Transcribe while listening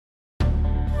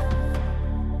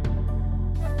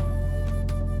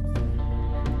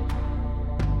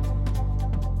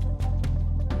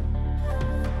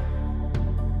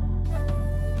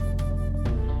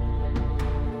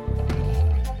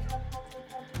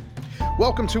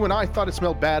Welcome to an I Thought It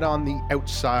Smelled Bad on the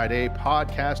Outside, a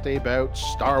podcast about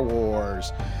Star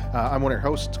Wars. I'm one of your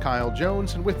hosts, Kyle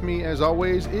Jones, and with me, as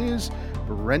always, is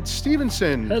Brent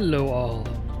Stevenson. Hello, all.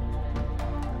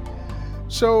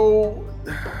 So,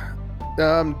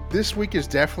 this week is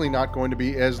definitely not going to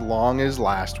be as long as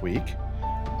last week.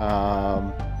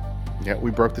 Yeah,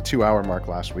 we broke the 2-hour mark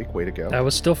last week. Way to go. That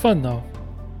was still fun, though.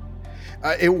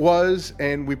 It was,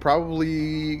 and we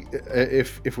probably,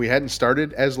 if we hadn't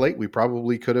started as late, we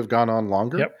probably could have gone on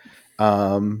longer. Yep.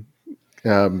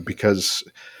 Because,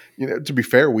 to be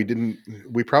fair,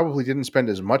 we probably didn't spend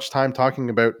as much time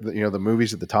talking about the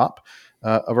movies at the top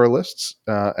of our lists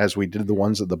as we did the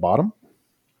ones at the bottom.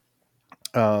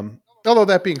 Although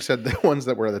that being said, the ones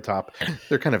that were at the top,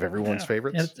 they're kind of everyone's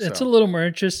favorites. It's a little more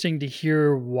interesting to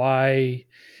hear why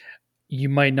you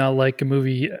might not like a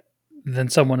movie than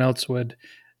someone else would.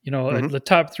 The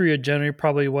top three are generally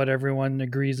probably what everyone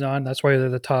agrees on. That's why they're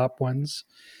the top ones.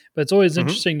 But it's always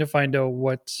interesting to find out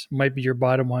what might be your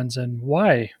bottom ones and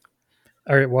why.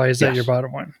 Or why is that your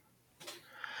bottom one?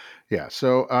 Yeah,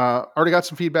 so already got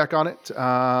some feedback on it, but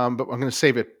I'm going to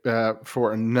save it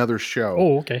for another show.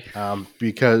 Oh, okay.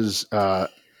 Because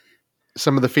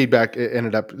some of the feedback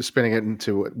ended up spinning it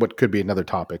into what could be another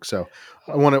topic. So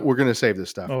we're going to save this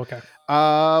stuff. Oh, okay.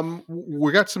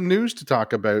 We got some news to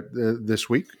talk about this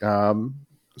week.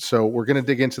 So we're going to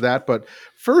dig into that. But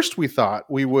first, we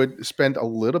thought we would spend a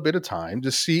little bit of time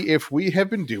to see if we have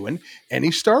been doing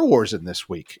any Star Wars in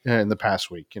the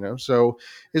past week. So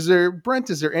is there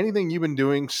anything you've been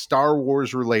doing Star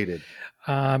Wars related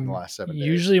in the last 7 days?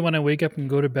 Usually when I wake up and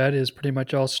go to bed is pretty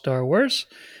much all Star Wars,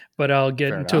 but I'll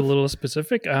get into a little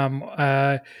specific.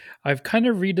 I've kind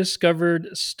of rediscovered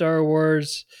Star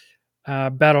Wars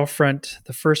Battlefront,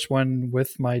 the first one,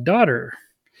 with my daughter.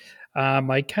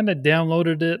 I kind of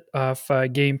downloaded it off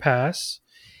Game Pass,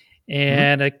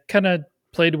 and I kind of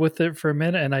played with it for a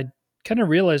minute, and I kind of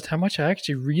realized how much I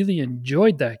actually really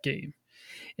enjoyed that game.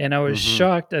 And I was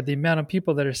shocked at the amount of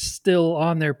people that are still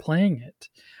on there playing it.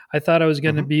 I thought I was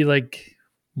going to be like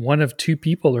one of two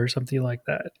people or something like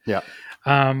that. Yeah.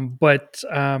 But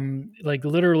like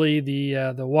literally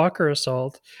the Walker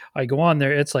Assault, I go on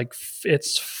there,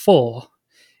 it's full,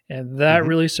 and that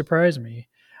really surprised me.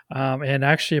 And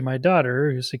actually, my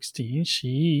daughter, who's 16,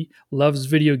 she loves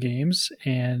video games,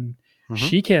 and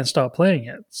she can't stop playing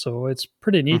it. So it's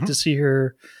pretty neat to see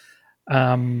her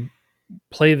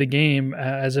play the game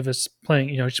as if it's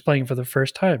playing. She's playing for the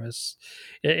first time.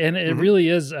 It really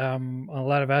is a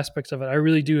lot of aspects of it. I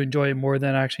really do enjoy it more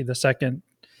than actually the second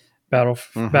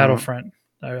Battlefront.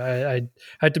 I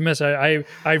had to miss. I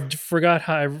forgot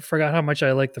how much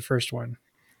I liked the first one.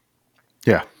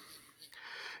 Yeah.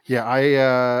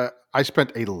 Yeah, I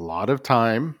spent a lot of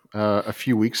time a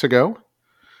few weeks ago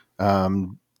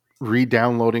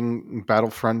re-downloading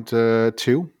Battlefront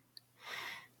 2.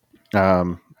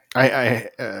 I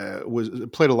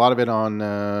played a lot of it on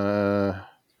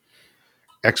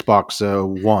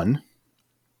Xbox One.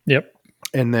 Yep.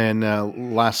 And then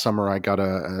last summer I got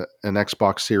an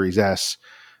Xbox Series S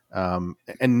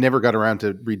and never got around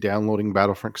to re-downloading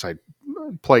Battlefront because I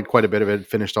played quite a bit of it,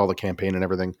 finished all the campaign and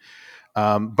everything.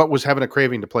 But was having a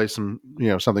craving to play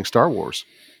something Star Wars,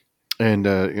 and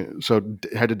so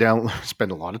had to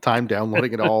spend a lot of time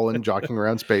downloading it all and jockeying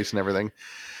around space and everything.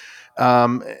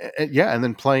 And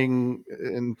then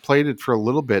played it for a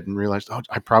little bit and realized, I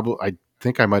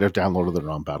think I might have downloaded the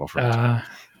wrong Battlefront.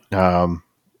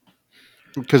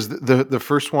 Because the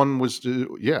first one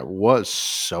was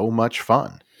so much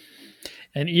fun,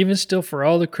 and even still, for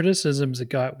all the criticisms it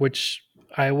got, which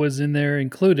I was in there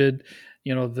included.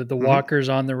 The walkers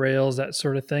on the rails, that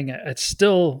sort of thing. It's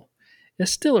still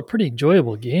a pretty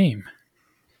enjoyable game.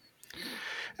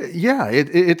 Yeah,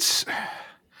 it's.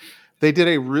 They did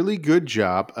a really good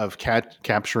job of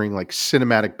capturing like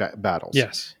cinematic battles.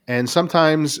 Yes, and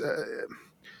sometimes,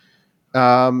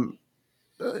 and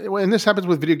this happens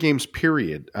with video games.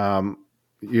 Period.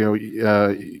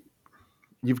 You've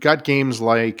got games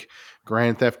like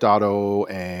Grand Theft Auto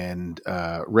and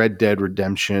Red Dead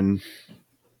Redemption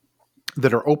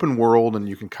that are open world and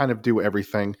you can kind of do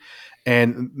everything.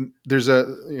 And there's a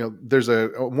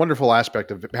wonderful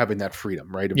aspect of having that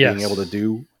freedom, right? Of being able to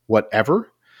do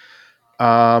whatever.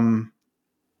 But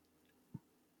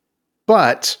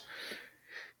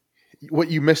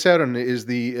what you miss out on is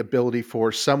the ability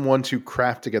for someone to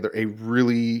craft together a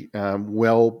really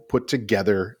well put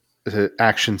together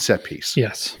action set piece.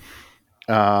 Yes.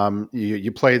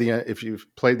 You play if you've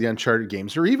played the Uncharted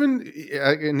games, or even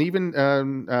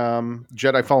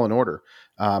Jedi Fallen Order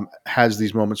has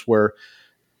these moments where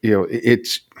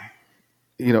it's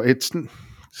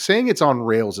saying it's on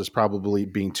rails is probably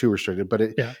being too restricted,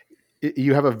 but Yeah.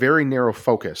 You have a very narrow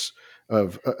focus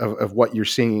of what you're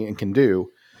seeing and can do.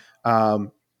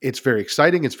 It's very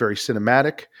exciting. It's very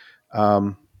cinematic.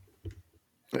 Um,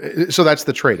 so that's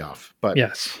the trade-off. But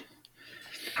Yes.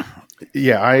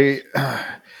 yeah,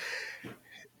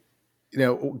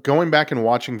 going back and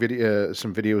watching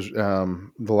some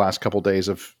videos the last couple days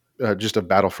of just a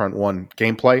Battlefront 1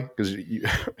 gameplay, because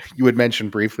you had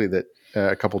mentioned briefly that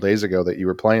a couple days ago that you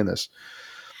were playing this.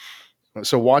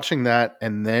 So watching that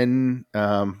and then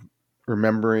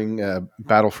remembering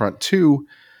Battlefront 2,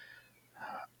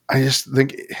 I just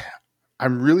think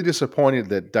I'm really disappointed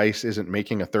that DICE isn't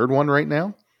making a third one right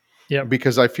now, Yep.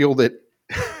 because I feel that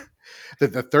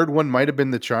that the third one might have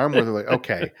been the charm, where they're like,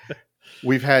 okay,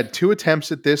 we've had 2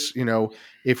 attempts at this.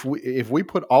 If we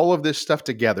put all of this stuff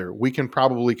together, we can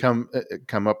probably come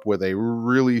up with a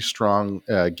really strong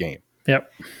game.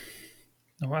 Yep.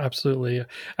 No, absolutely.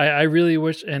 I really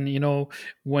wish, and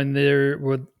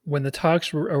when when the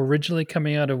talks were originally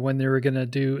coming out of when they were going to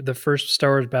do the first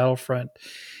Star Wars Battlefront,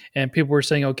 and people were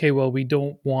saying, okay, well, we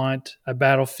don't want a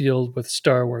battlefield with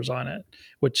Star Wars on it,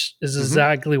 which is Mm-hmm.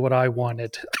 exactly what I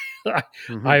wanted. I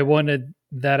Mm-hmm. I wanted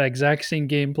that exact same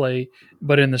gameplay,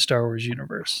 but in the Star Wars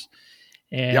universe.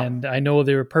 Yeah. And I know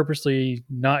they were purposely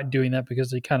not doing that because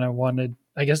they kind of wanted,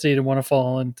 I guess they didn't want to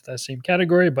fall into that same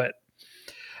category, but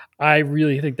I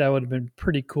really think that would have been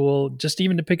pretty cool, just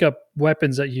even to pick up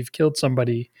weapons that you've killed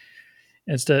somebody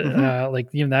instead. Mm-hmm. Like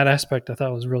even that aspect, I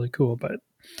thought was really cool. But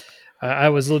I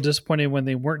was a little disappointed when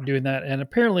they weren't doing that. And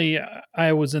apparently,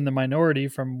 I was in the minority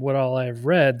from what all I've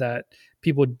read that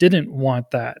people didn't want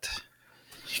that.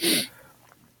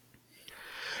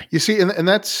 You see, and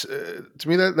that's to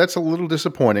me that's a little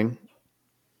disappointing,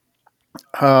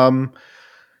 um,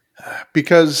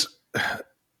 because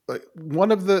like,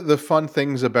 one of the fun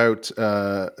things about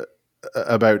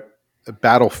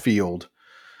Battlefield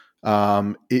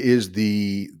is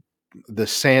the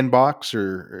sandbox,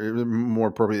 or more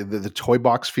appropriately, the toy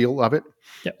box feel of it.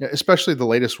 Yep. Yeah, especially the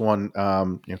latest one,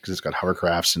 because it's got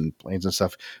hovercrafts and planes and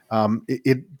stuff.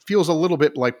 It feels a little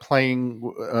bit like playing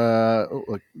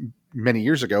like many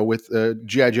years ago with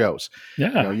GI Joes.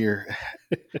 Yeah. You're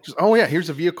just, oh yeah, here's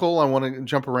a vehicle, I want to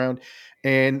jump around,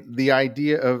 and the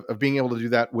idea of being able to do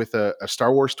that with a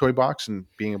Star Wars toy box, and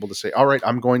being able to say, all right,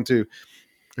 I'm going to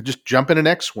just jump in an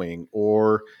X-wing,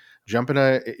 or jump in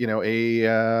an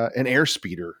air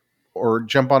speeder, or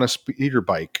jump on a speeder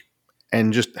bike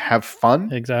and just have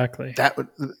fun. Exactly. That would,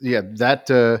 yeah,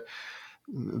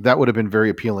 that would have been very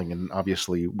appealing, and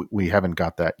obviously we haven't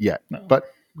got that yet. No. But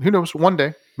who knows? One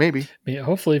day, maybe. Yeah,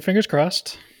 hopefully, fingers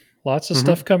crossed. Lots of Mm-hmm.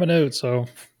 stuff coming out, so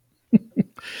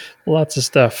lots of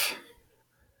stuff.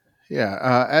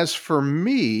 Yeah. As for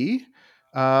me,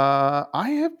 I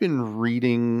have been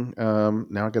reading.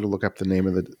 Now I got to look up the name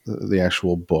of the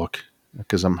actual book,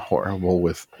 because I'm horrible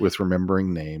with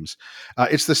remembering names.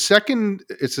 It's the second.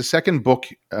 It's the second book.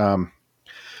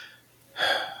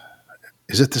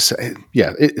 Is it the same?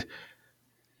 Yeah.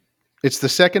 It's the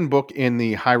second book in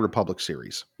the High Republic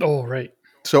series. Oh, right.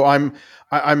 So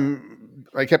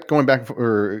I kept going back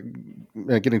or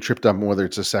getting tripped up on whether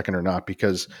it's a second or not,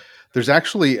 because there's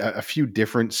actually a few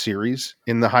different series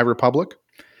in the High Republic.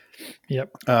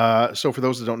 Yep. So for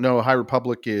those that don't know, High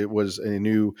Republic, it was a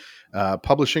new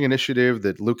publishing initiative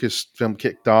that Lucasfilm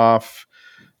kicked off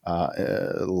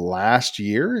last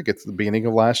year. It gets to the beginning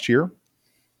of last year.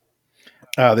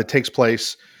 That takes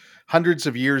place hundreds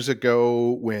of years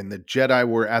ago, when the Jedi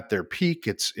were at their peak.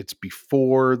 It's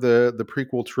before the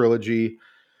prequel trilogy,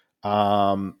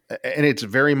 and it's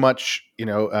very much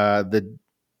the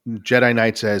Jedi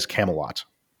Knights as Camelot.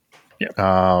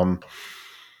 Yep.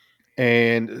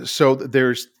 And so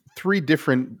there's 3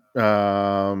 different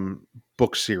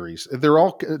book series. They're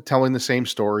all telling the same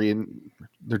story, and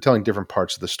they're telling different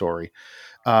parts of the story.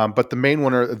 But the main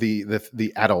one are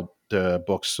the adult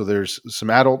books. So there's some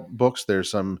adult books.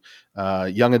 There's some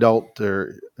young adult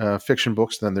fiction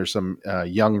books. Then there's some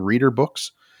young reader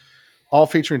books, all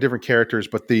featuring different characters.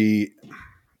 But the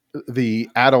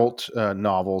adult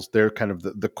novels, they're kind of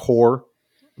the core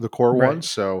Right. ones.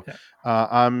 So Yeah.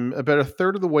 I'm about a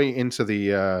third of the way into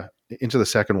the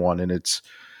second one, and it's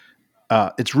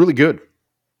really good.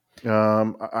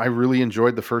 I really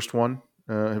enjoyed the first one.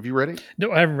 Have you read it?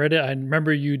 No, I haven't read it. I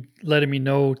remember you letting me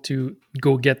know to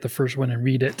go get the first one and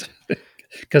read it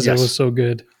because it was Yes. so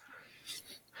good.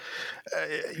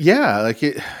 Yeah, like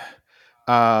it.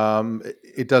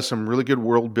 It does some really good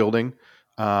world building.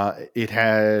 It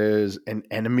has an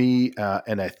enemy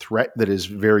and a threat that is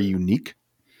very unique.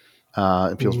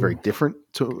 It feels very different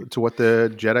to what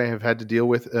the Jedi have had to deal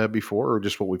with before, or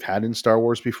just what we've had in Star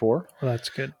Wars before. Well, that's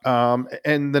good.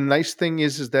 And the nice thing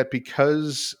is that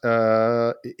because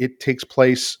it takes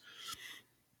place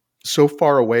so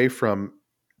far away from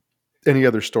any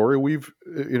other story we've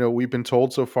been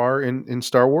told so far in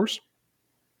Star Wars,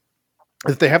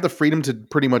 that they have the freedom to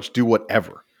pretty much do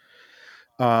whatever.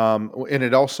 And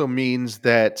it also means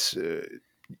that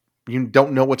you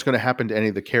don't know what's going to happen to any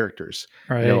of the characters.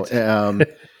 Right.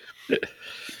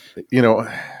 You know,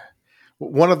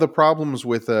 one of the problems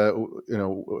with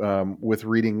with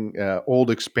reading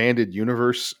old expanded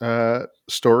universe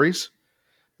stories,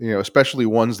 especially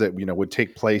ones that would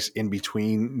take place in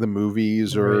between the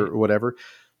movies or Right. whatever.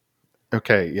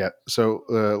 Okay, yeah. So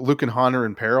Luke and Han are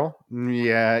in peril.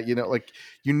 Yeah,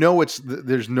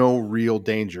 there's no real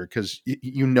danger because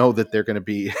you know that they're going to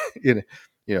be in,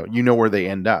 where they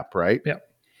end up, right? Yeah.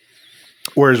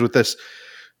 Whereas with this,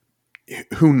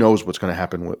 who knows what's going to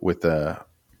happen with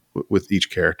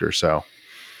each character? So,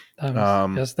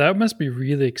 Yes, that must be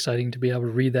really exciting to be able to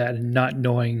read that and not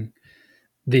knowing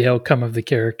the outcome of the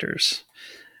characters.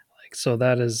 Like, so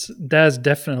that is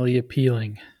definitely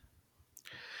appealing.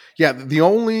 yeah. The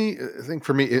only thing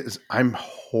for me is I'm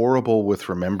horrible with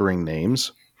remembering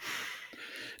names.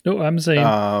 No, I'm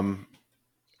saying,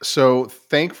 So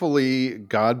thankfully,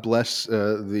 God bless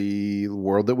the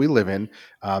world that we live in.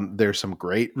 There's some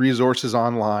great resources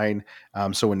online.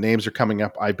 So when names are coming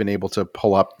up, I've been able to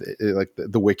pull up like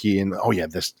the wiki and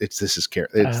it's this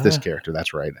character.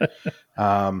 That's right.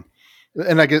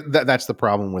 And I get that's the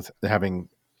problem with having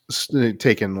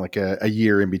taken like a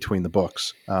year in between the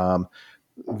books.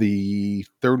 The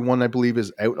third one I believe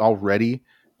is out already.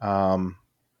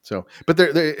 But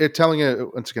they're telling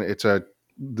it once again.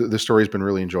 The story's been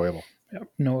really enjoyable. yeah,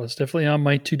 no, it's definitely on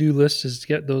my to-do list is to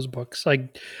get those books.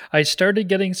 I started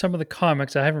getting some of the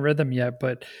comics. I haven't read them yet,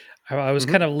 but I was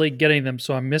kind of late getting them,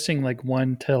 so I'm missing like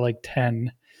 1 to like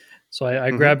 10. So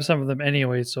I grabbed some of them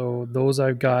anyway. So those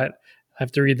I've got. I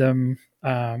have to read them.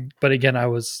 But again, I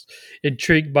was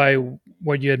intrigued by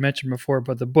what you had mentioned before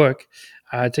about the book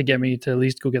to get me to at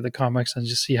least go get the comics and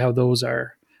just see how those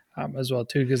are as well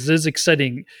too. Because it is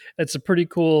exciting. It's a pretty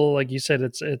cool, like you said,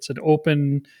 it's an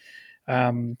open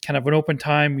kind of an open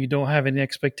time. You don't have any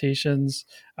expectations.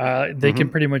 They can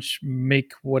pretty much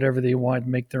make whatever they want,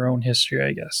 make their own history,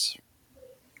 I guess.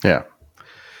 Yeah.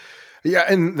 Yeah,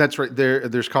 and that's right.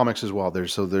 There's comics as well.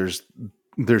 There's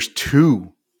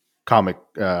two comic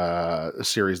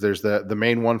series. There's the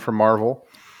main one from Marvel,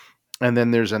 and then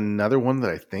there's another one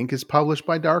that I think is published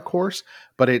by Dark Horse,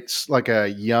 but it's like a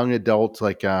young adult,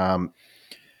 like High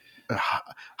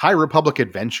Republic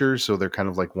adventures. So they're kind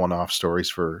of like one-off stories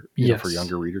for for Yes.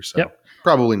 younger readers. So Yep.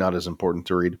 probably not as important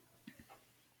to read.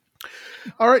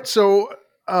 All right, so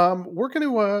we're going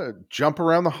to jump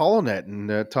around the HoloNet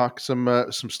and talk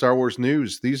some Star Wars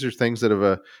news. These are things that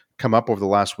have come up over the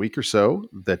last week or so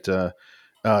that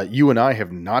you and I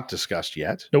have not discussed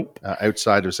yet. Nope.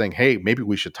 Outside of saying, "Hey, maybe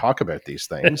we should talk about these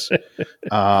things."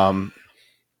 I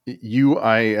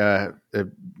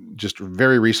just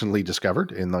very recently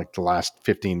discovered in like the last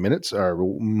 15 minutes are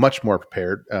much more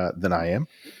prepared than I am.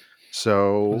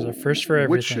 So, There's a first for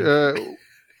everything.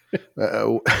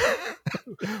 Uh,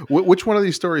 which one of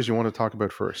these stories you want to talk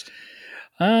about first?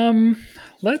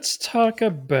 Let's talk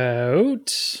about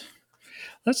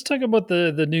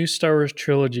the new Star Wars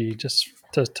trilogy just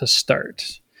to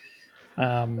start.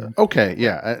 Okay,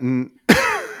 yeah, and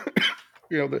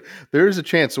there is a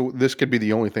chance this could be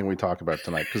the only thing we talk about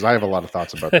tonight because I have a lot of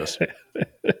thoughts about this.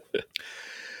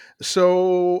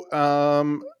 So,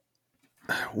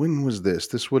 when was this?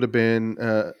 This would have been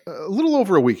a little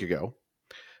over a week ago.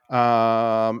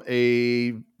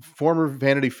 A former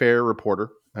Vanity Fair reporter,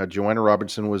 Joanna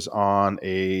Robertson, was on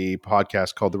a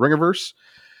podcast called The Ringerverse,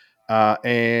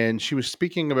 and she was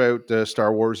speaking about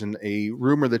Star Wars and a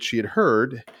rumor that she had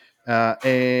heard.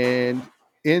 And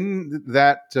in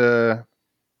that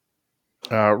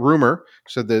rumor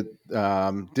said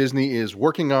that Disney is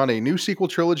working on a new sequel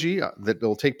trilogy that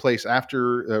will take place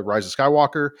after Rise of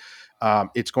Skywalker.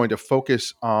 It's going to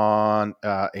focus on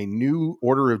a new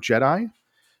Order of Jedi.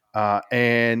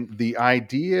 And the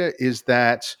idea is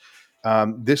that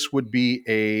this would be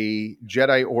a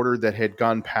Jedi Order that had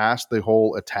gone past the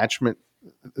whole attachment,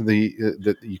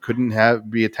 that you couldn't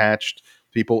be attached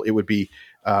people. It would be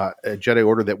a Jedi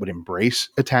Order that would embrace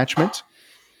attachment,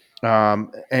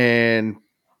 and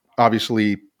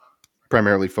obviously,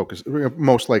 primarily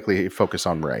most likely focus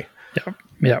on Rey.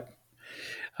 Yeah.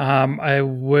 I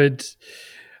would.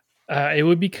 It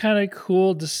would be kind of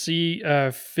cool to see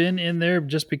Finn in there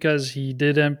just because he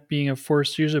did end up being a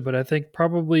Force user, but I think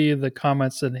probably the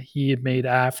comments that he had made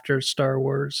after Star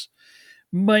Wars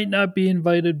might not be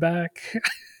invited back.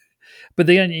 But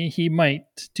then he might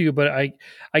too. But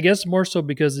I guess more so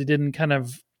because he didn't kind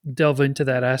of delve into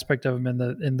that aspect of him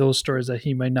in those stories that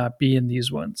he might not be in these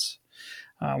ones,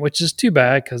 which is too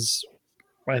bad because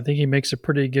I think he makes a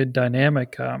pretty good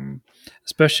dynamic,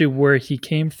 especially where he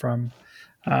came from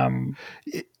um,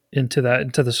 into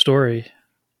the story.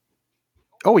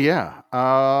 Oh yeah,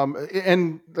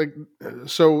 and like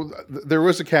so, there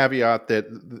was a caveat that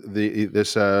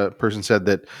this person said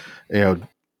that you know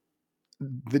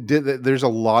there's a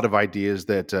lot of ideas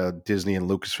that Disney and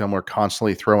Lucasfilm are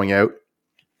constantly throwing out,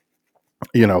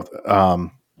 you know,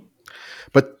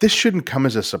 but this shouldn't come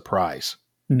as a surprise.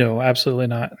 No, absolutely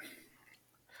not.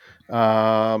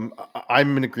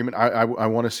 I'm in agreement. I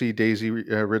want to see Daisy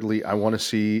Ridley. I want to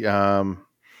see John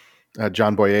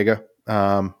Boyega.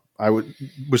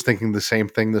 Was thinking the same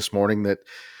thing this morning that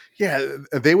yeah,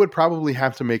 they would probably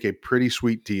have to make a pretty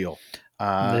sweet deal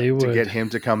They to get would. him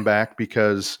to come back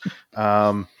because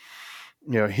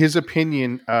his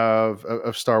opinion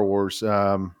of Star Wars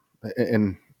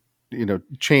and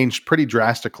changed pretty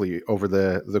drastically over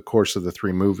the course of the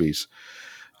three movies.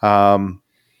 Um,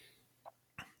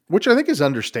 which I think is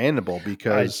understandable I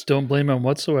because don't blame him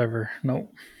whatsoever. No.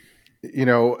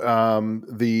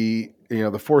 the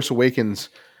Force Awakens,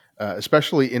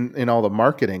 especially in all the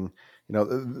marketing,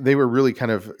 they were really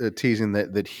kind of teasing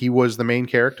that he was the main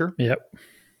character. Yep.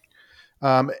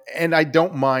 And I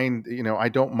don't mind the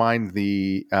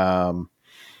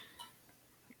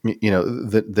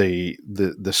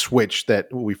the switch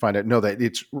that we find out. No, that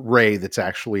it's Rey that's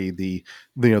actually the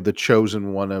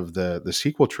chosen one of the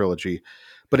sequel trilogy,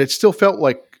 but it still felt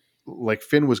like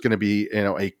Finn was going to be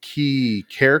a key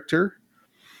character.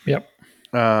 Yep.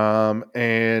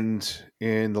 And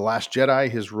in the Last Jedi,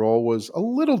 his role was a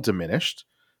little diminished.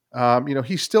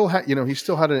 He still had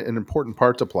an important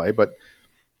part to play, but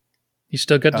You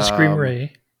still got to scream um,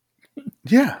 Ray.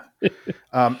 yeah.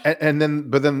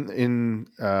 But then in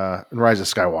Rise of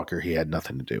Skywalker, he had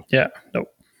nothing to do, Yeah. Nope.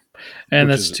 And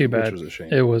that's too which bad. was a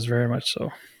shame. It was very much so.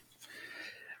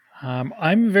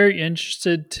 I'm very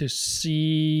interested to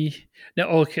see. Now,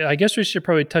 okay, I guess we should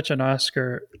probably touch on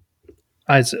Isaac.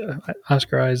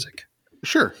 Oscar Isaac.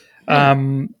 Sure. Yeah.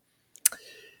 Um,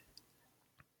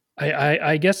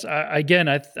 I guess again,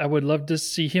 I would love to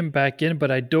see him back in,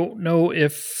 but I don't know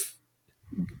if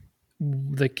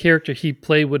the character he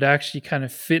played would actually kind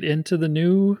of fit into the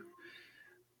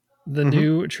Mm-hmm.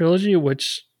 new trilogy.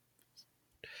 Which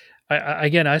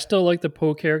again, I still like the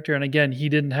Poe character, and again, he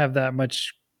didn't have that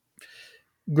much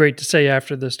great to say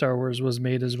after the Star Wars was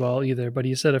made as well either. But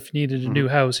he said if he needed a Mm-hmm. new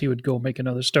house, he would go make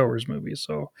another Star Wars movie.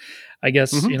 So I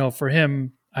guess Mm-hmm. for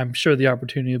him, I'm sure the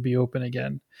opportunity will be open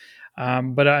again.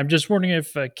 But I'm just wondering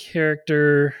if a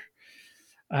character.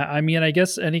 I mean, I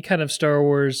guess any kind of Star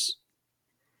Wars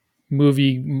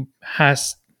movie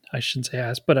has. I shouldn't say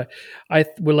has, but I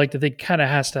would like to think kind of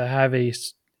has to have a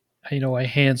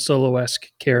Han Solo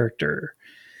esque character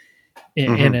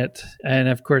in Mm-hmm. it, and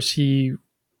of course he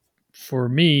for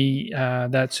me,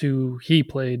 that's who he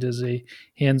played as a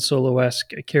Han Solo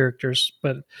esque characters.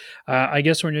 But I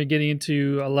guess when you're getting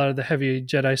into a lot of the heavy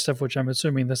Jedi stuff, which I'm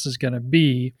assuming this is going to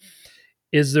be,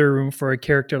 is there room for a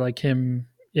character like him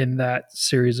in that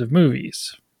series of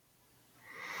movies?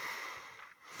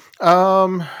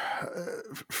 Um,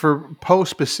 for Poe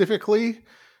specifically,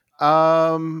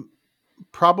 um,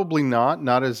 probably not.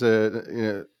 Not as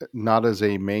a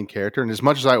main character, and as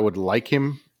much as I would like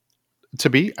him to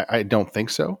be, I don't think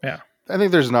so. Yeah. I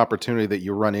think there's an opportunity that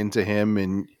you run into him,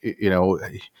 and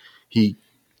he,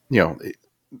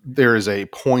 there is a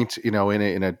point,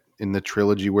 in the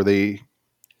trilogy where they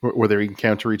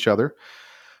encounter each other.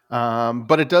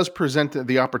 But it does present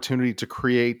the opportunity to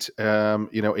create, a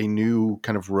new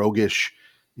kind of roguish,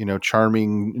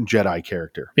 charming Jedi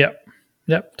character Yep.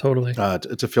 Yep. Totally.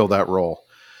 to fill that role.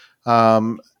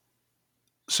 Um,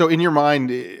 so, in your mind,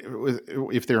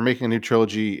 if they were making a new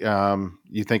trilogy,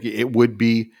 you think it would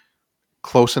be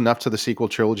close enough to the sequel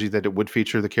trilogy that it would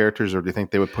feature the characters, or do you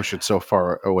think they would push it so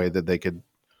far away that they could?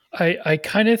 I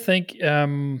kind of think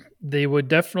they would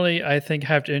definitely, I think,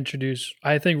 have to introduce.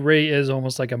 I think Ray is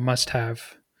almost like a must have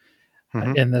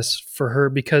Mm-hmm. in this for her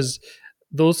because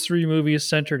those three movies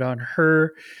centered on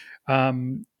her.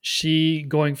 She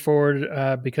going forward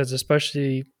because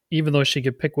especially even though she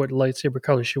could pick what lightsaber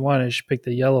color she wanted, she picked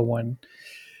the yellow one.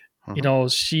 Mm-hmm.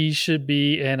 She should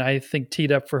be, and I think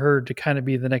teed up for her to kind of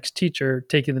be the next teacher,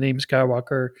 taking the name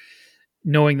Skywalker,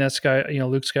 knowing that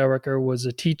Luke Skywalker was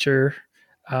a teacher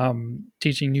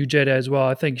teaching new Jedi as well.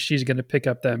 I think she's going to pick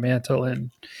up that mantle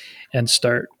and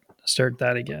start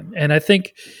that again. And I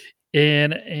think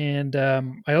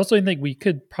I also think we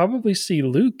could probably see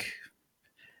Luke,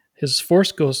 his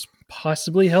Force Ghost,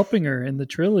 possibly helping her in the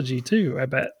trilogy too. I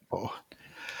bet. Oh,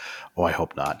 I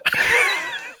hope not.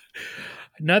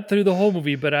 Not through the whole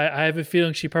movie, but I have a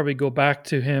feeling she'd probably go back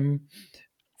to him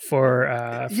for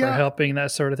Yeah, helping,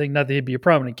 that sort of thing. Not that he'd be a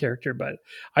prominent character, but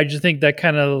I just think that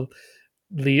kind of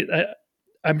lead.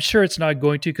 I'm sure it's not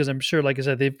going to, because I'm sure, like I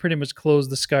said, they've pretty much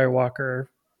closed the Skywalker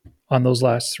on those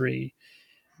last three.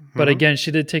 But hmm again,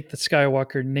 she did take the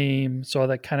Skywalker name, so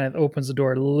that kind of opens the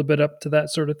door a little bit up to that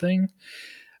sort of thing.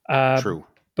 Uh, true.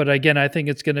 but again, I think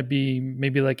it's going to be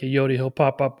maybe like a Yoda. He'll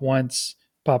pop up once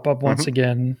hmm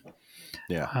again.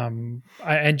 Yeah.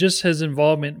 And just his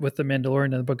involvement with the Mandalorian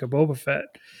and the Book of Boba Fett,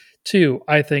 too.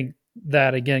 I think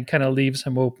that again kind of leaves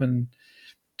him open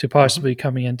to hmm possibly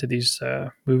coming into these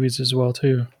movies as well,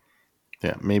 too.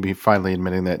 Yeah, maybe finally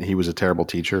admitting that he was a terrible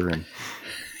teacher and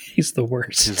He's the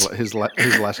worst. his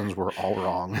lessons were all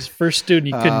wrong. His first student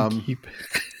he couldn't Um, keep.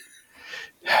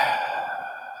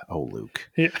 oh, Luke.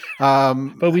 Yeah.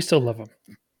 Um, But we still love him.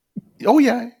 oh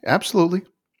yeah, absolutely.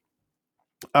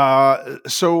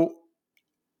 So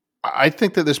I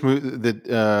think that this movie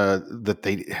that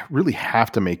they really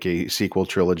have to make a sequel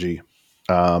trilogy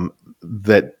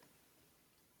that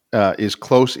is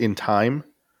close in time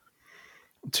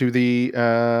to the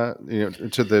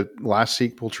to the last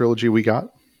sequel trilogy we got.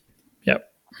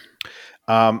 Yep.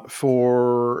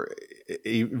 For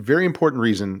a very important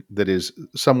reason that is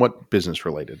somewhat business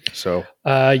related. So,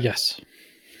 Yes.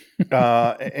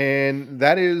 and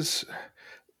that is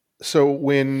so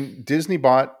when Disney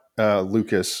bought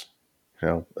Lucas,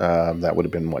 that would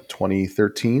have been what,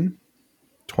 2013,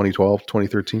 2012,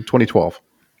 2013, 2012.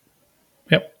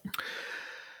 Yep.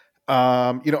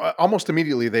 Almost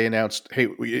immediately they announced, hey,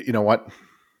 you know what?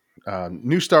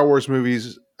 New Star Wars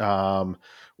movies,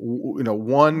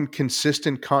 one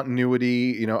consistent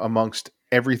continuity, amongst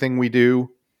everything we do.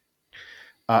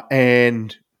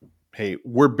 And hey,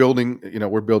 we're building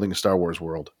a Star Wars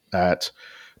world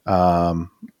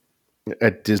um,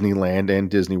 at Disneyland and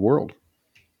Disney World,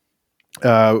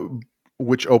 uh,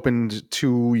 which opened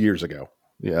 2 years ago,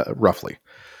 yeah, roughly.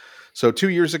 So 2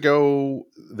 years ago,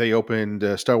 they opened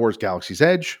Star Wars Galaxy's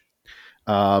Edge.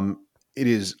 It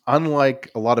is unlike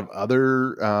a lot of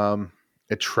other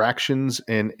attractions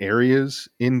and areas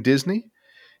in Disney,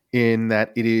 in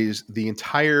that it is the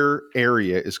entire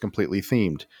area is completely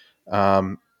themed.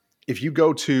 Um, if you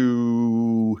go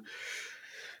to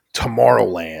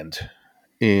Tomorrowland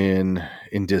in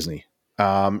Disney,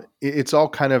 it's all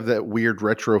kind of that weird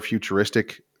retro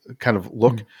futuristic kind of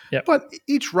look, Yep. but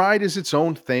each ride is its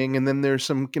own thing, and then there's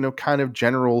some kind of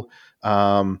general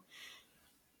um,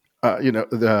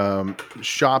 the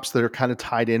shops that are kind of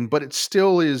tied in, but it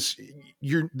still is,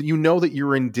 that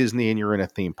you're in Disney and you're in a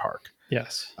theme park.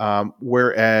 Yes.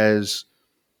 Whereas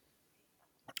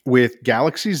with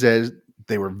Galaxy's Edge,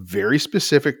 they were very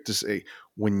specific to say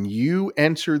when you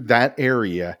enter that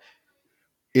area,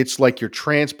 it's like you're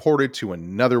transported to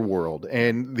another world.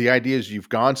 And the idea is you've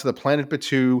gone to the planet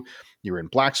Batuu, you're in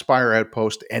Black Spire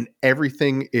Outpost, and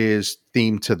everything is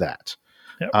themed to that.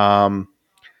 Yep.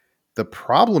 The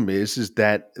problem is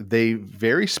that they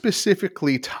very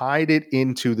specifically tied it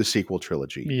into the sequel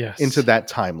trilogy, Yes. into that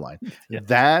timeline. Yes.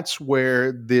 That's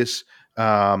where this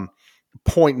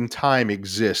point in time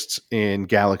exists in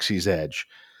Galaxy's Edge.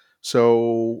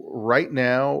 So right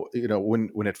now,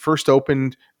 when it first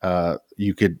opened,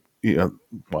 you could,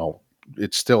 well,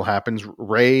 it still happens.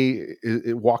 Rey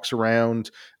it walks around,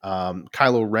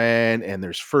 Kylo Ren, and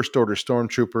there's First Order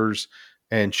stormtroopers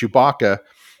and Chewbacca,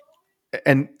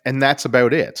 and that's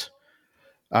about it.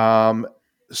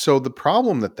 So the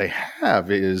problem that they have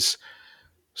is,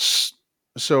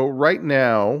 so right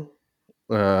now,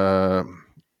 uh,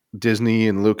 Disney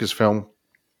and Lucasfilm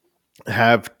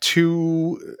have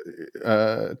two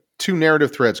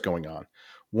narrative threads going on.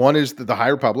 One is the High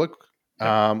Republic,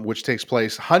 which takes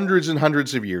place hundreds and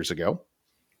hundreds of years ago,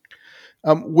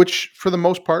 which for the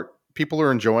most part people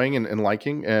are enjoying and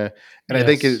liking. And Yes.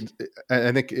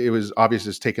 I think it was obvious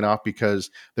it's taken off because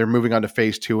they're moving on to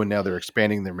phase two, and now they're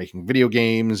expanding. They're making video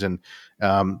games, and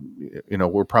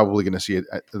we're probably going to see it.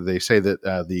 They say that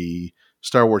the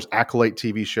Star Wars Acolyte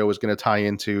TV show is going to tie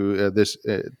into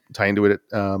it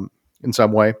in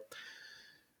some way.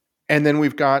 And then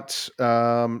we've got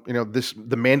the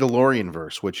Mandalorian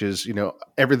verse, which is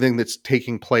everything that's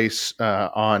taking place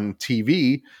on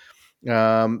TV,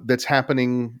 that's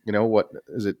happening. What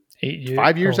is it? 8 years.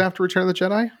 5 years after Return of the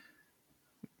Jedi.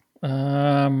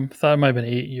 Thought it might have been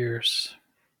 8 years.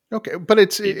 Okay, but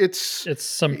it's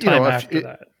some you know time if after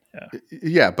that. Yeah.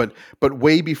 yeah, but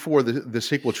way before the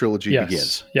sequel trilogy Yes.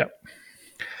 begins. Yep.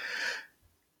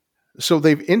 So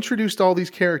they've introduced all these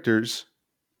characters.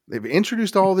 They've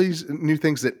introduced all these new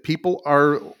things that people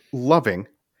are loving,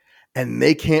 and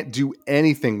they can't do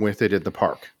anything with it at the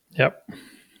park. Yep.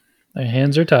 Their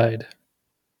hands are tied.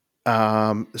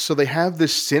 So they have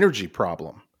this synergy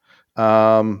problem.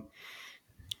 Um,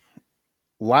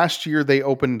 Last year they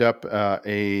opened up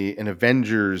an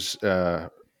Avengers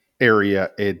area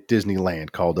at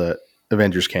Disneyland called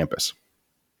Avengers Campus,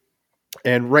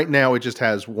 and right now it just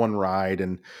has one ride,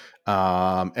 and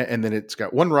then it's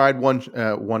got one ride,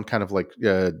 one kind of like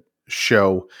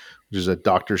show, which is a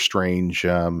Doctor Strange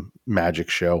magic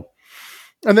show,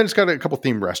 and then it's got a couple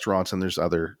themed restaurants, and there's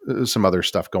some other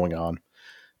stuff going on.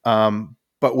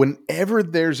 But whenever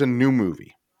there's a new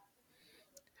movie,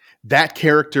 that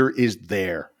character is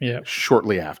there Yep.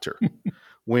 shortly after.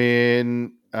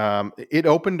 When it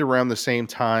opened around the same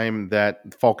time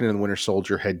that Falcon and the Winter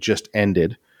Soldier had just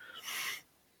ended,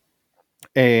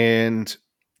 and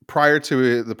prior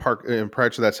to the park, prior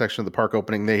to that section of the park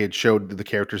opening, they had showed the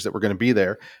characters that were going to be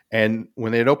there. And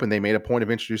when they had opened, they made a point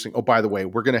of introducing, oh, by the way,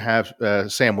 we're going to have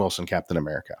Sam Wilson, Captain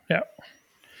America. Yeah.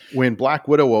 When Black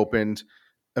Widow opened,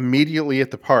 immediately at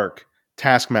the park,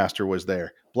 Taskmaster was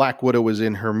there. Black Widow was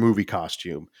in her movie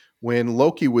costume. When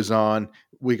Loki was on,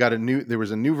 there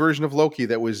was a new version of Loki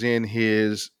that was in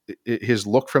his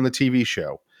look from the TV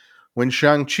show. When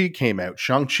Shang-Chi came out,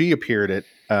 Shang-Chi appeared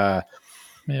at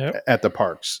the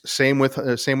parks. Same with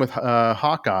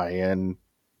Hawkeye. And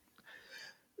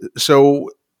so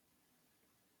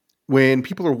when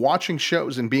people are watching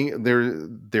shows and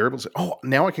they're able to say, oh,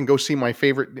 now I can go see my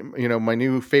favorite, my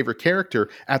new favorite character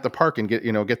at the park and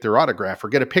get their autograph or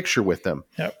get a picture with them.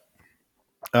 Yep.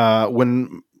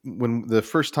 When the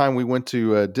first time we went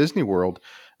to Disney World,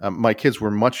 my kids were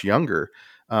much younger.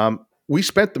 We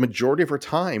spent the majority of our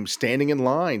time standing in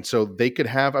line so they could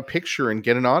have a picture and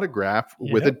get an autograph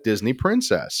with a Disney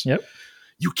princess. Yep.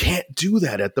 You can't do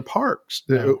that at the parks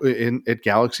at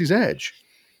Galaxy's Edge.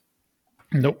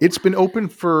 Nope. It's been open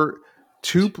for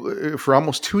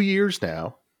almost 2 years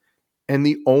now. And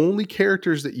the only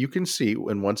characters that you can see,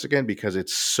 and once again, because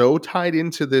it's so tied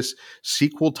into this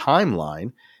sequel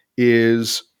timeline,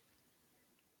 is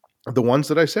the ones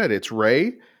that I said. It's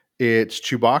Rey, it's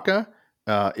Chewbacca,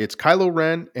 it's Kylo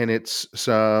Ren, and it's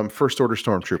some First Order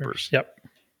stormtroopers. Yep.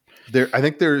 I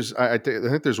think there's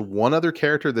one other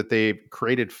character that they've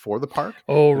created for the park.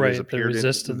 Oh, right, the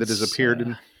Resistance that has appeared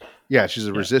in. Yeah, she's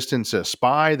a Resistance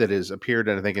spy that has appeared,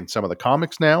 I think, in some of the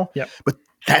comics now. Yep. But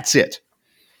that's it.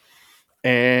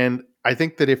 And I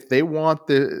think that if they want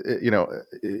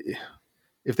if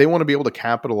they want to be able to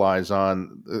capitalize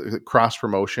on cross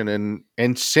promotion and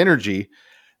synergy,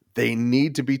 they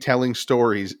need to be telling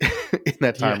stories in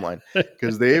that timeline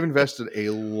because they have invested a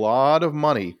lot of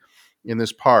money in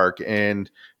this park. And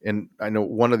I know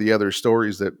one of the other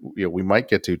stories that we might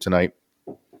get to tonight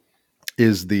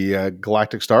is the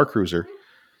Galactic Starcruiser,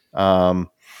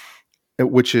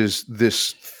 which is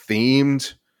this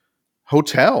themed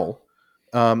hotel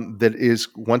that is,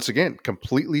 once again,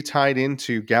 completely tied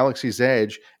into Galaxy's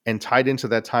Edge and tied into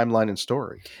that timeline and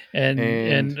story.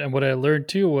 And what I learned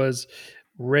too was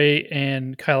Rey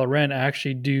and Kylo Ren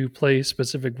actually do play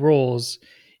specific roles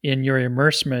in your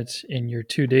immersement in your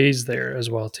 2 days there as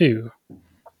well too.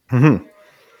 Mm-hmm.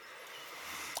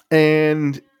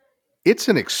 And it's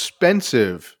an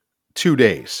expensive 2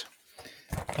 days.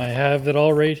 I have it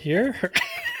all right here.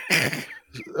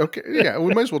 Okay, yeah,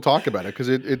 we might as well talk about it because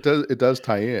it does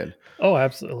tie in. Oh,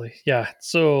 absolutely, yeah.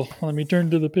 So let me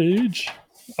turn to the page.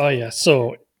 Oh yeah,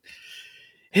 so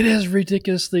it is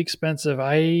ridiculously expensive.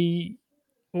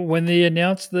 When they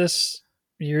announced this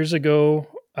years ago,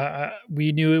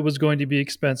 we knew it was going to be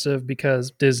expensive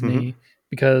because Disney,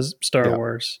 because Star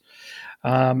Wars.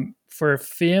 For a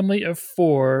family of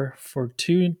 4 for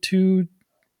two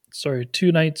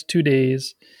nights, 2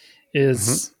 days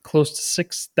is close to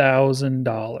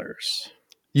 $6,000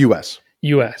 US.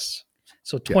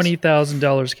 So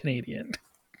 $20,000 Canadian.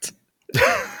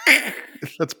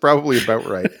 That's probably about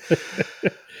right.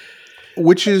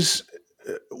 Which is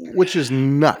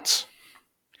nuts.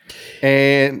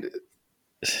 And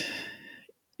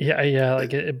yeah,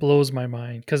 like it blows my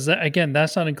mind because again,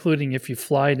 that's not including if you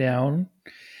fly down.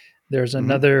 There's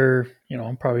another,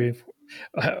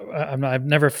 I've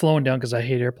never flown down because I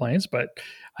hate airplanes, but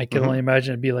I can only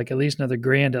imagine it'd be like at least another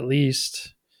 $1,000 at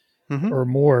least or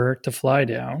more to fly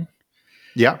down.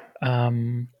 Yeah.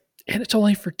 And it's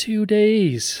only for 2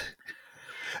 days.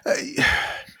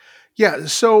 Yeah.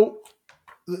 So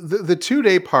the 2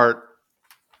 day part,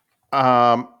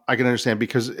 I I can understand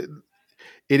because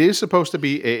it is supposed to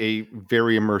be a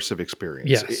very immersive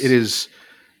experience. It Yes. is,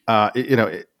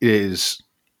 it is,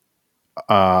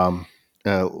 um,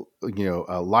 uh,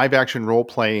 live action role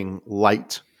playing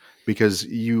light because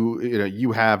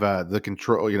you have the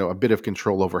control, a bit of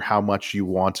control over how much you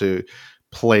want to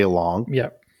play along.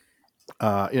 Yep.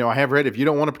 I have read if you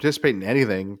don't want to participate in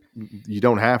anything, you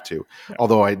don't have to. Yep.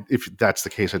 Although if that's the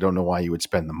case, I don't know why you would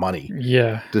spend the money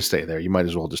Yeah. to stay there. You might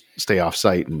as well just stay off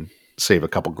site and save a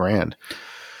couple grand.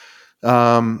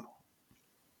 Um,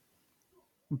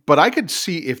 but I could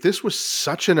see if this was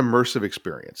such an immersive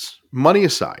experience, money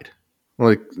aside,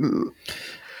 like,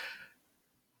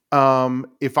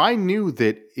 if I knew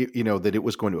that that it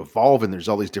was going to evolve and there's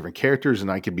all these different characters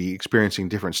and I could be experiencing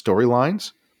different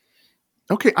storylines,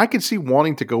 okay, I could see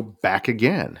wanting to go back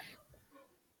again.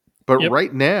 But Yep.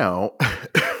 right now,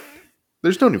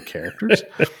 there's no new characters.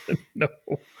 No.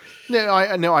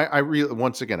 No,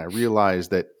 once again, I realize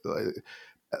that,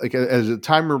 like, as a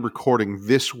time we're recording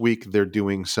this week, they're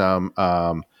doing some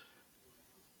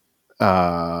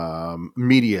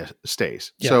media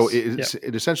stays. Yes. So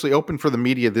it essentially opened for the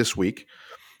media this week.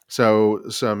 So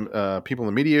some people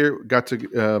in the media got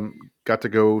to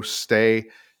go stay,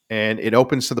 and it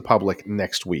opens to the public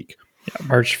next week. Yeah,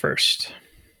 March 1st.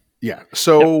 Yeah.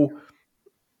 So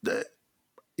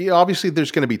obviously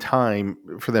there's going to be time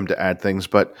for them to add things,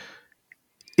 but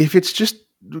if it's just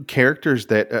characters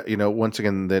that once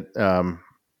again that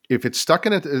if it's stuck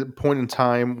in a point in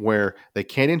time where they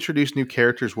can't introduce new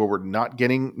characters, where we're not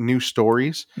getting new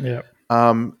stories, Yeah.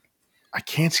 I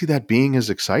can't see that being as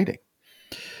exciting.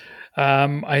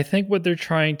 I think what they're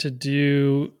trying to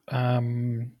do,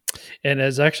 and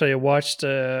as actually I watched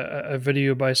a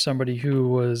video by somebody who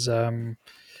was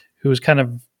kind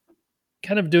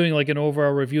of doing like an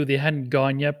overall review. They hadn't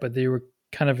gone yet, but they were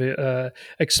kind of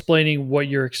explaining what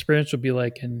your experience would be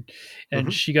like, and Mm-hmm.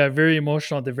 she got very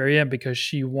emotional at the very end because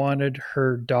she wanted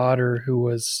her daughter, who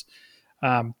was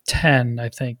 10, I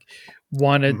think,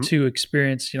 wanted Mm-hmm. to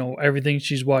experience everything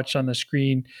she's watched on the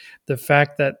screen. The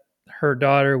fact that her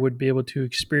daughter would be able to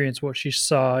experience what she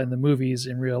saw in the movies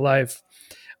in real life,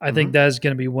 I Mm-hmm. think that is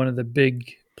going to be one of the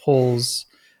big pulls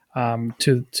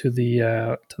to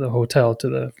the hotel, to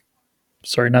the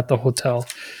sorry, not the hotel,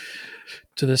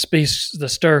 to the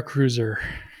Star Cruiser.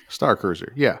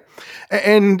 Starcruiser, yeah.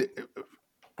 And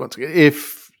once again,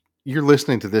 if you're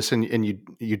listening to this and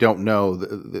you don't know,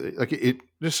 like, it,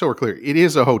 just so we're clear, it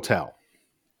is a hotel,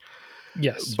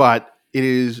 Yes. but it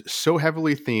is so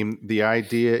heavily themed. The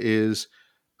idea is,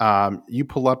 you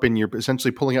pull up and you're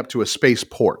essentially pulling up to a space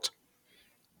port.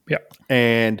 Yeah.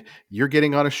 And you're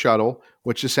getting on a shuttle,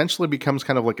 which essentially becomes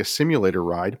kind of like a simulator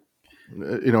ride,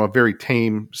 a very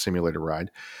tame simulator ride,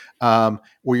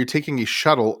 where you're taking a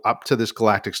shuttle up to this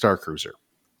Galactic Starcruiser.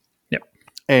 Yep.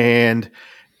 And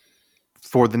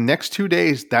for the next 2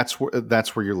 days, that's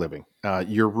where you're living.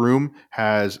 Your room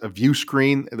has a view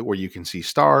screen where you can see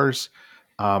stars.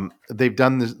 They've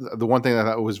done this. The one thing that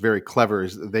I thought was very clever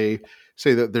is they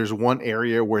say that there's one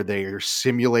area where they are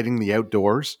simulating the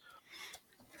outdoors.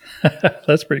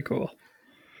 That's pretty cool.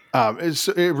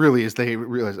 It really is. They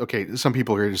realize, okay, some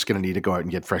people are just going to need to go out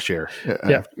and get fresh air.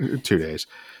 Yeah. 2 days.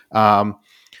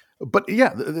 But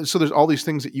yeah, so there's all these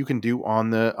things that you can do on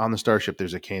the starship.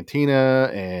 There's a cantina,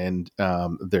 and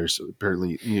there's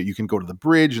apparently you can go to the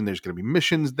bridge, and there's going to be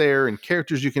missions there, and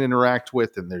characters you can interact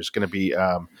with, and there's going to be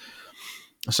there's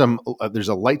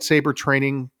a lightsaber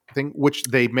training thing, which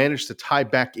they managed to tie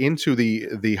back into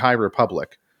the High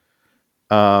Republic.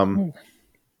 Ooh,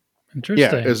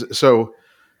 interesting. Yeah, so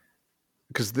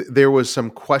because there was some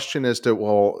question as to,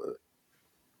 well,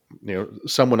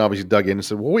 someone obviously dug in and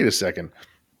said, well, wait a second.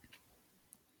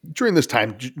 During this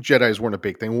time, Jedis weren't a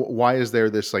big thing. Why is there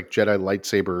this like Jedi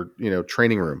lightsaber,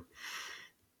 training room?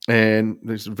 And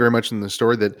there's very much in the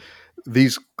story that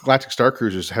these Galactic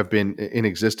Starcruisers have been in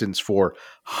existence for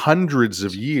hundreds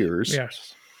of years.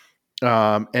 Yes.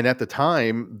 And at the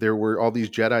time, there were all these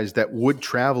Jedis that would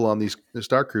travel on these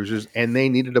Starcruisers, and they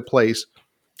needed a place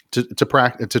to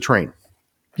practice, to train.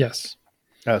 Yes.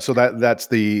 So that's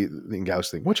the Gauss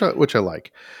thing, which I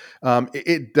like.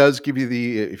 It does give you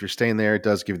if you're staying there, it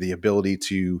does give you the ability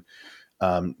to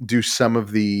do some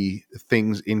of the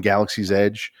things in Galaxy's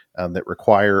Edge that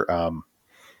require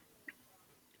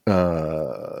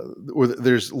or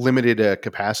there's limited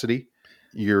capacity.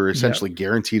 You're essentially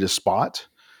guaranteed a spot,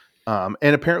 and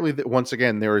apparently once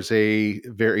again there is a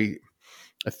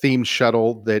themed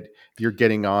shuttle that you're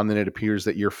getting on, and it appears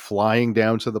that you're flying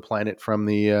down to the planet from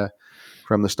the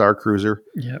Star Cruiser.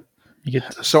 Yep. You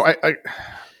get So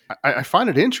I find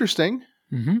it interesting.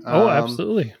 Mm-hmm. Oh,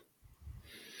 absolutely.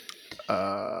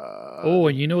 Oh,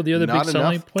 and you know the other big Not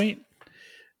selling enough. point?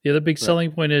 The other big Yeah.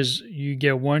 selling point is you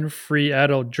get one free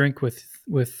adult drink with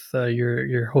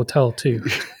your hotel too.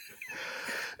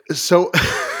 So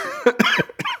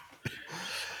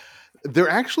there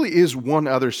actually is one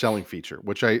other selling feature,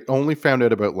 which I only found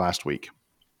out about last week.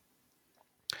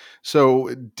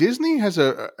 So Disney has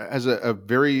a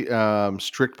very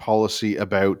strict policy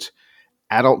about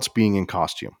adults being in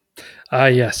costume. Ah,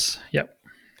 yes, yep,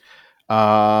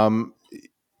 Um,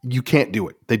 you can't do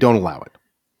it; they don't allow it.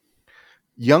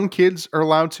 Young kids are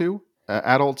allowed to.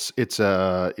 Adults, it's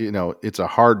a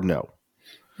hard no.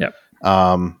 yep,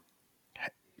 Um,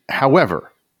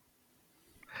 however,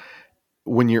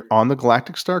 when you're on the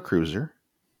Galactic Starcruiser,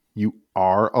 you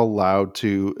are allowed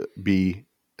to be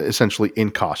essentially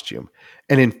in costume.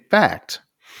 And in fact,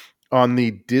 on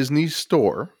the Disney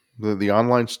store, the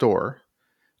online store,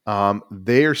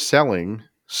 they are selling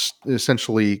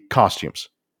essentially costumes.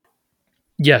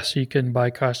 yes. You can buy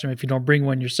costume if you don't bring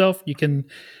one yourself. You can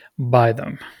buy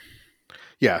them.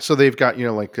 Yeah, so they've got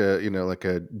like a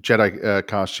Jedi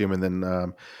costume, and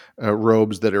then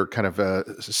robes that are kind of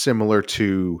similar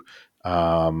to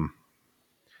um,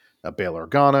 a Bail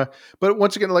Organa, but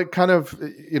once again, like kind of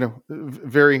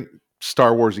very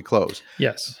Star Warsy clothes.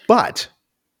 Yes. But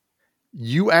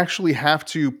you actually have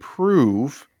to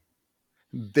prove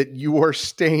that you are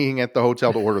staying at the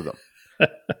hotel to order them.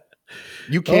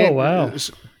 You Oh, can't. wow.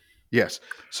 Yes.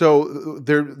 So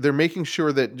they're making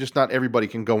sure that just not everybody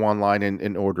can go online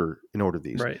and order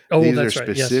these. Right. Oh, These are that's right.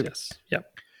 Yes, specific. yes. Yep.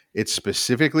 It's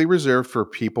specifically reserved for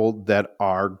people that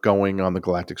are going on the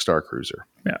Galactic Starcruiser.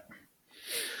 Yeah.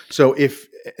 So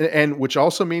and which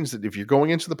also means that if you're going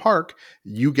into the park,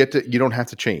 you don't have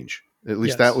to change. At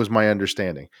least that Yes. was my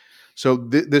understanding. So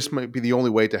this might be the only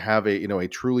way to have a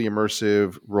truly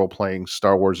immersive role playing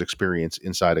Star Wars experience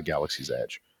inside a Galaxy's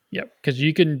Edge. Yep. Because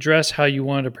you can dress how you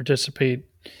want to participate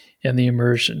in the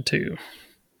immersion too.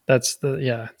 That's the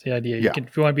idea. You Yeah. can,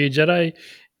 if you want to be a Jedi,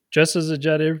 dress as a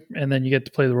Jedi, and then you get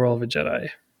to play the role of a Jedi.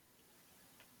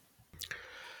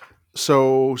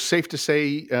 So safe to say,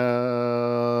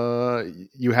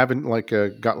 you haven't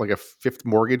got like a fifth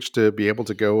mortgage to be able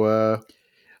to go.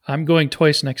 I'm going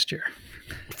twice next year.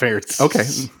 Fair. Okay.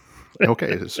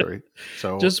 Okay. Sorry.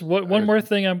 So Just one more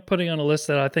thing I'm putting on a list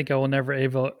that I think I will never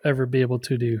ever be able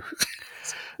to do.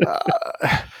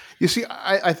 you see,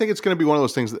 I think it's going to be one of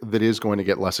those things that is going to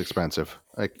get less expensive.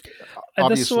 Like,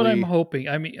 That's what I'm obviously. hoping.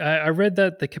 I mean, I read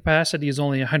that the capacity is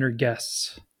only 100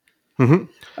 guests. Mhm.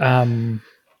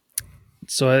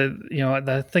 So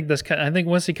I think I think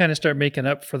once you kind of start making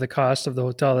up for the cost of the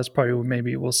hotel, that's probably when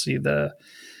maybe we'll see the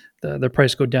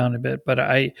price go down a bit. But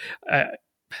I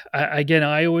again,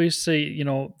 I always say,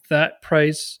 that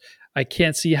price, I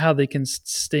can't see how they can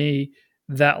stay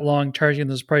that long charging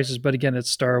those prices. But again, it's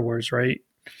Star Wars, right?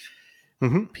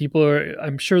 Mhm.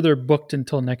 I'm sure they're booked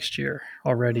until next year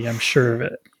already. I'm sure of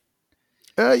it.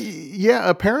 Yeah.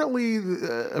 Apparently,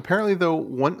 though,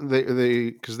 one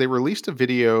they because they released a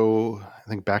video, I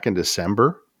think back in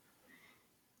December.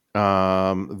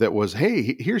 That was,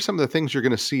 hey, here's some of the things you're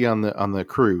going to see on the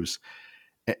cruise,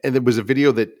 and it was a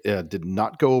video that did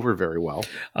not go over very well.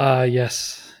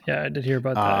 Yes, yeah, I did hear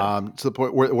about that. To the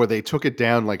point where they took it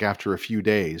down like after a few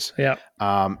days. Yeah,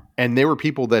 And there were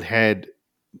people that had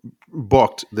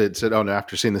booked that said, "Oh no,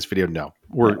 after seeing this video, no,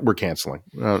 we're canceling.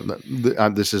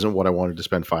 This isn't what I wanted to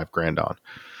spend $5,000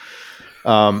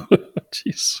 on."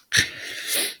 jeez.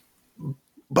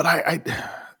 But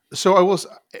so I was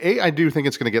I do think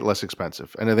it's going to get less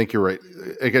expensive, and I think you're right.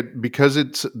 Again, because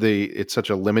it's such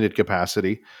a limited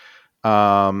capacity.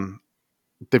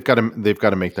 They've got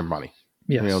to make their money.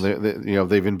 Yes,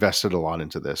 They've invested a lot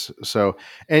into this. So,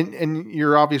 and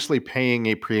you're obviously paying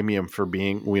a premium for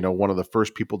being, one of the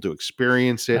first people to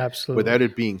experience it without absolutely.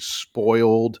 it being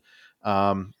spoiled.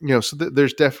 So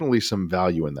there's definitely some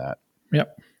value in that.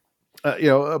 Yep.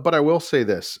 But I will say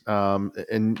this,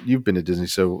 and you've been to Disney,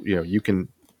 so you can,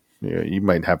 you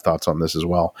might have thoughts on this as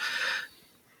well.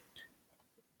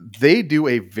 They do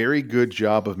a very good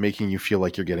job of making you feel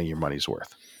like you're getting your money's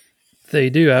worth. They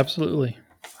do, absolutely.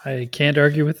 I can't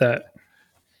argue with that.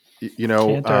 You know,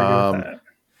 Can't argue with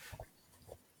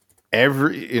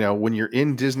that. when you're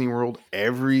in Disney World,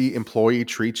 every employee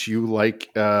treats you like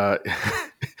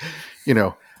you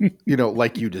know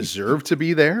like you deserve to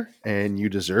be there, and you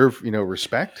deserve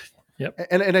respect. Yep.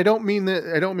 And I don't mean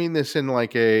this in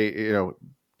like a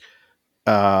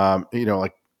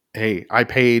like, hey, I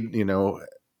paid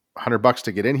 $100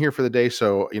 to get in here for the day,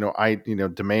 so I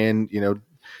demand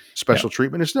special Yep.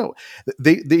 treatment. It's no,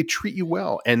 they treat you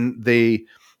well, and they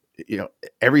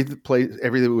every place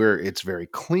everywhere, it's very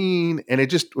clean, and it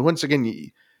just, once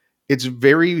again, it's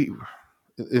very,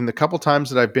 in the couple times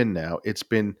that I've been now, it's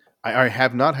been, I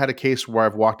have not had a case where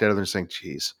I've walked out of there saying,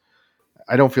 geez,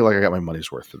 I don't feel like I got my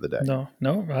money's worth for the day. No,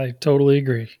 I totally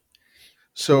agree.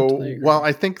 So Totally while agree.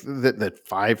 I think that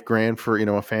 $5,000 for,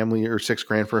 a family, or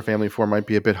 $6,000 for a family of four might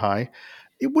be a bit high,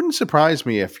 it wouldn't surprise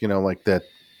me if, like that,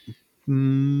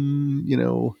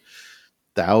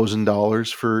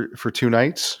 $1,000 for 2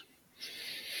 nights,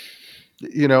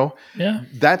 Yeah.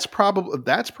 that's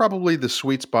probably the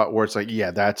sweet spot where it's like, yeah,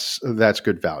 that's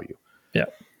good value. Yeah.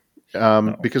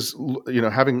 No. Because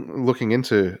having looking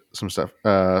into some stuff,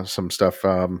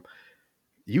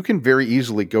 you can very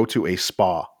easily go to a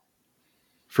spa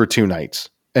for 2 nights,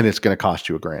 and it's going to cost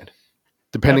you $1,000,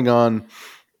 depending Yep. on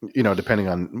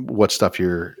what stuff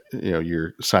you're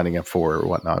signing up for or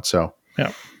whatnot. So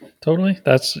Yeah. Totally.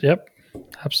 Yep.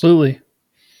 Absolutely.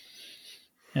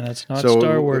 And it's not Star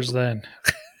so Wars then.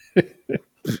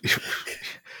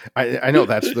 I know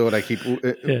that's what I keep.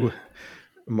 Yeah.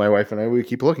 My wife and we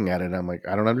keep looking at it, and I'm like,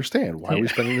 I don't understand. Why are we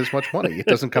Yeah. spending this much money? It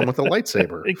doesn't come with a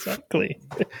lightsaber. Exactly.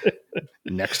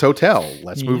 Next hotel.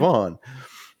 Let's move Yep. on.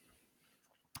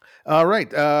 All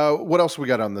right. What else we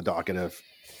got on the docket of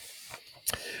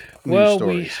news Well,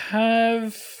 we stories?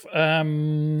 have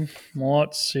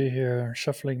let's see here.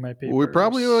 Shuffling my papers. We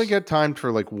probably only get time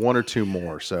for like one or two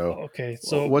more. So, Okay,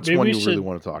 so what's maybe one you really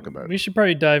want to talk about? we should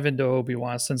probably dive into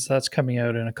Obi-Wan since that's coming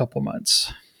out in a couple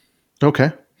months. Okay.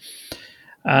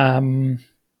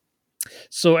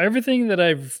 So everything that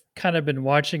I've kind of been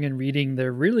watching and reading,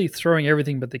 they're really throwing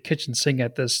everything but the kitchen sink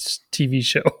at this TV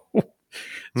show.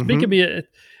 It's making me.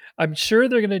 I'm sure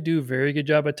they're going to do a very good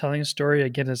job at telling a story.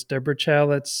 Again, it's Deborah Chow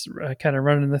that's kind of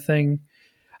running the thing.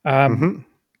 Mm-hmm.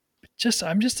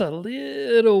 I'm just a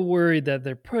little worried that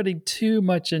they're putting too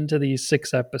much into these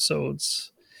 6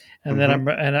 episodes. And then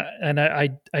Mm-hmm. I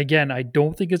again, I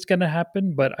don't think it's going to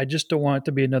happen, but I just don't want it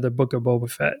to be another Book of Boba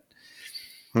Fett.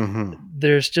 Mm-hmm.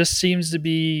 There's just seems to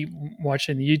be,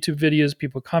 watching the YouTube videos,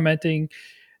 people commenting,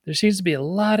 there seems to be a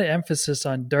lot of emphasis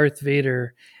on Darth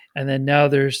Vader, and then now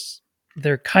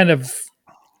they're kind of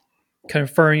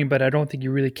confirming, but I don't think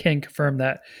you really can confirm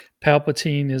that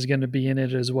Palpatine is going to be in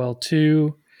it as well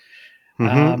too.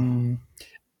 Mm-hmm. Um,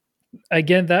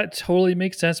 Again, that totally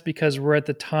makes sense because we're at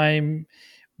the time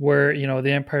where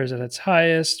the Empire is at its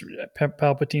highest.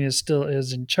 Palpatine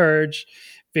is in charge.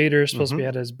 Vader is supposed to be Mm-hmm.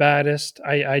 at his baddest.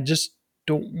 I just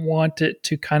don't want it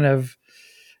to kind of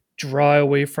draw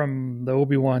away from the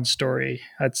Obi-Wan story.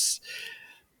 That's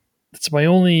my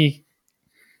only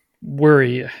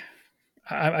worry.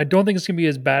 I don't think it's going to be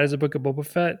as bad as the Book of Boba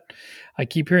Fett. I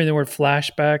keep hearing the word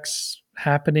flashbacks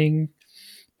happening,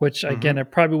 which Mm-hmm. again,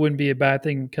 it probably wouldn't be a bad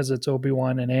thing because it's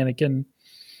Obi-Wan and Anakin.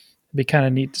 It'd be kind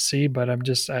of neat to see, but I'm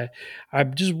just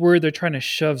worried they're trying to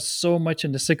shove so much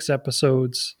into 6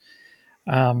 episodes.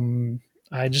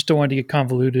 I just don't want to get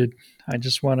convoluted. I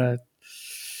just want to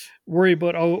worry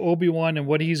about Obi-Wan and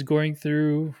what he's going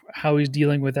through, how he's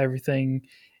dealing with everything,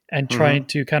 and Mm-hmm. trying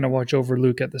to kind of watch over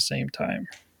Luke at the same time.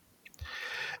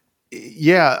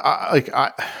 Yeah,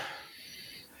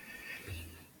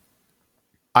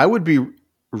 I would be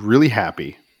really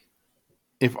happy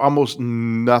if almost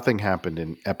nothing happened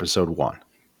in episode 1,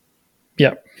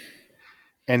 Yep.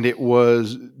 and it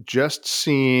was just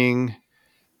seeing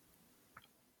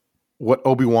what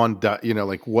Obi-Wan does,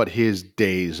 like what his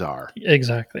days are.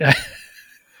 Exactly.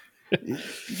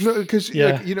 Because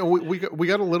Yeah. we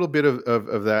got a little bit of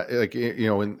that, like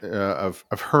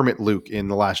of Hermit Luke in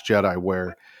The Last Jedi,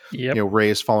 where Yep. Rey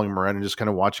is following him around and just kind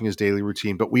of watching his daily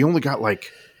routine, but we only got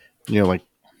like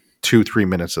 2-3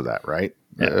 minutes of that, right?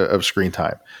 Yeah. Of screen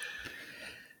time.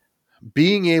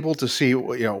 Being able to see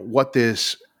what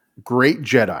this great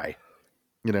Jedi,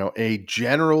 a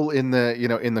general in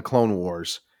the Clone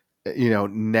Wars,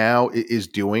 now is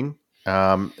doing,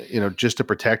 just to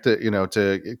protect it,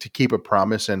 to keep a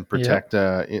promise and Yep. protect,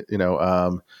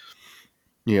 the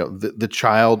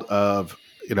child of,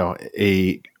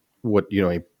 a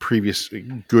a previous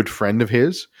good friend of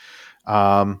his.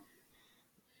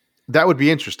 That would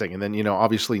be interesting. And then,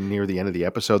 obviously near the end of the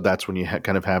episode, that's when you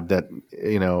kind of have that,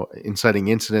 inciting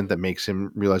incident that makes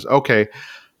him realize, okay,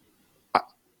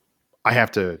 I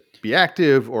have to be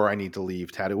active, or I need to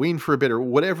leave Tatooine for a bit, or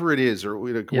whatever it is, or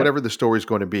Yep. whatever the story is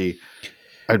going to be,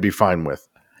 I'd be fine with.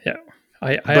 Yeah.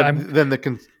 But I'm.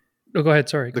 then Oh, go ahead.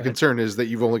 Sorry. the Go ahead. concern is that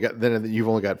you've only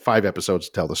got 5 episodes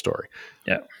to tell the story.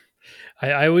 Yeah.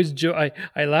 I always I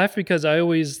laugh because I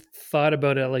always thought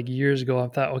about it like years ago. I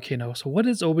thought, okay, no. So what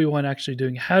is Obi-Wan actually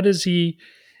doing? How does he?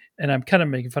 And I'm kind of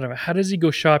making fun of it. How does he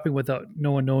go shopping without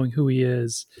no one knowing who he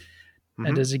is? And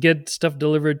Mm-hmm. does he get stuff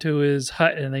delivered to his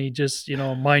hut and then he just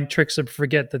mind tricks him,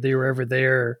 forget that they were ever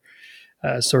there?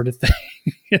 sort of thing.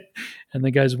 And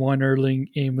the guy's wandering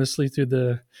aimlessly through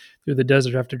the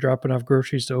desert after dropping off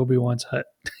groceries to Obi-Wan's hut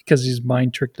because he's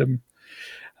mind tricked him.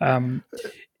 Um,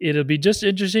 it'll be just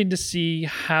interesting to see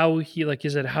how he, like you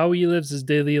said, how he lives his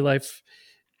daily life,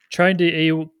 trying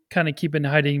to kind of keep in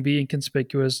hiding, be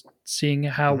inconspicuous, seeing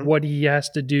how Mm-hmm. what he has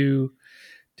to do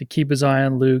to keep his eye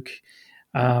on Luke,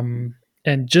 and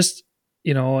just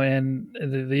and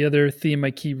the other theme I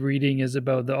keep reading is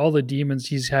about all the demons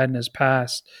he's had in his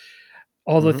past,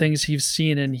 all the Mm-hmm. things he's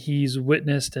seen and he's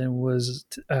witnessed and was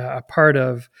a part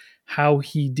of. How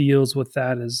he deals with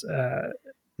that is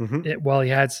Mm-hmm. while he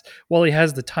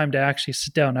has the time to actually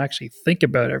sit down and actually think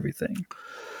about everything.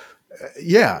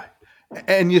 Yeah,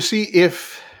 and you see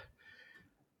if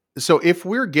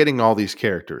we're getting all these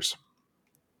characters,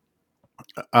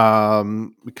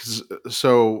 because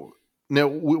so now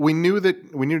we knew that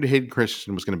Hayden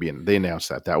Christensen was going to be in. They announced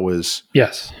that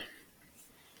Yes.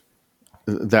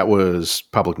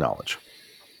 public knowledge.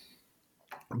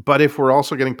 But if we're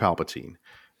also getting Palpatine,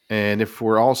 and if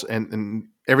we're also and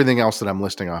everything else that I'm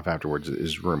listing off afterwards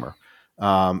is rumor.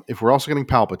 If we're also getting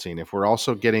Palpatine, if we're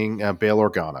also getting Bail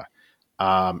Organa,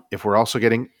 if we're also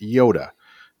getting Yoda,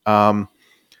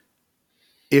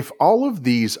 if all of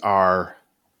these are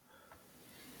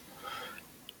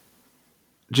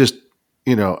just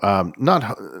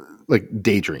not like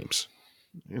daydreams,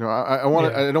 I want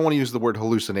to. Yeah. I don't want to use the word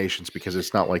hallucinations because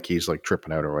it's not like he's like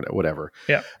tripping out or whatever.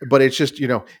 Yeah. But it's just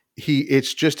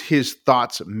it's just his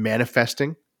thoughts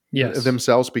manifesting Yes.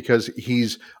 themselves because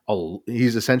he's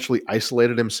essentially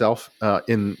isolated himself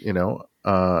in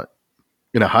a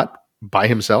hut by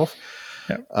himself.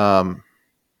 Yeah.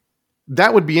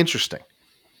 That would be interesting.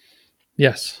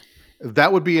 Yes.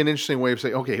 That would be an interesting way of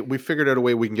saying, okay, we figured out a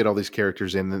way we can get all these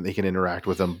characters in and they can interact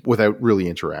with them without really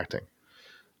interacting.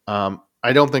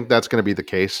 I don't think that's going to be the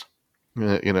case.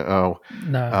 No.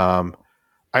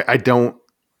 I don't.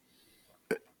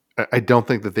 I don't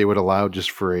think that they would allow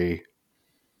just for a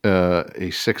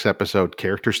 6-episode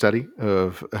character study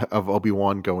of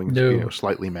Obi-Wan going No.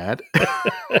 slightly mad,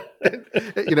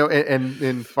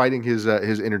 and fighting his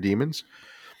inner demons.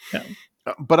 Yeah.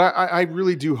 But I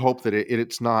really do hope that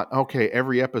it's not okay.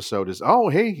 Every episode is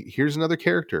hey, here's another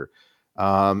character.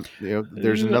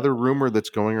 There's another rumor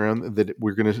that's going around that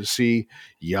we're going to see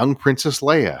young Princess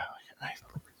Leia.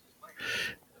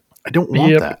 I don't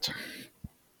want that.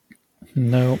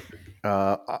 No.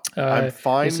 I'm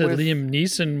fine. They said with Liam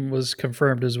Neeson was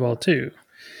confirmed as well too.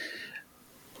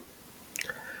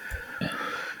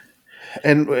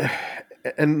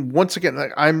 And once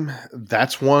again,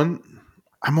 that's one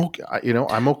I'm okay.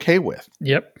 I'm okay with.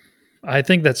 Yep, I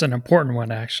think that's an important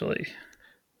one actually.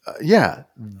 Yeah,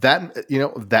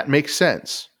 that makes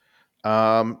sense,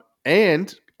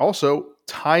 and also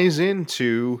ties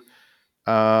into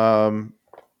Revenge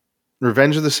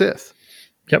of the Sith.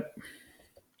 Yep.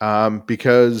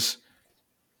 Because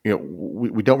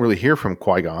we don't really hear from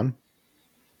Qui-Gon.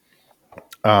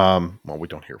 Well, we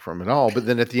don't hear from him at all. But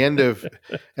then at the end of,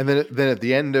 and then at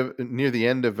the end of near the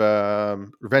end of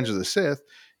Revenge of the Sith,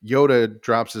 Yoda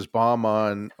drops his bomb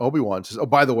on Obi-Wan. And says, "Oh,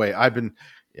 by the way, I've been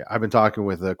talking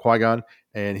with Qui-Gon,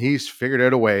 and he's figured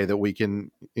out a way that we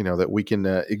can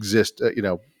exist,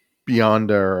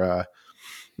 beyond our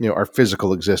our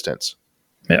physical existence."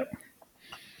 Yeah.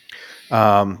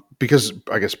 Because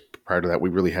I guess prior to that, we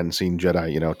really hadn't seen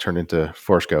Jedi, turn into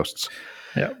Force ghosts.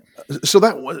 Yeah. So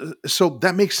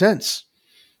that makes sense.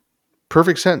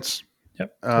 Perfect sense.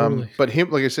 Yep. Totally. But him,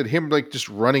 like I said, just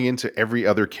running into every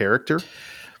other character.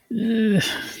 It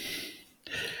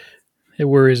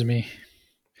worries me.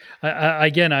 I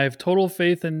have total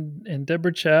faith in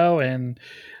Deborah Chow, and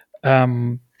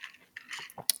I'm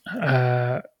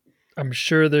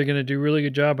sure they're going to do a really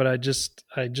good job. But I just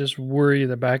worry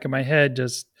the back of my head.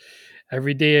 Just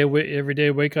every day I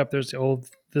wake up, there's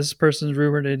this person's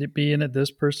rumored to be in it. This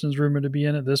person's rumored to be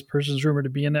in it. This person's rumored to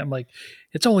be in it. I'm like,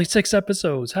 it's only 6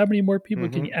 episodes. How many more people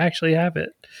can you actually have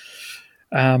it?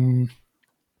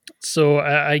 So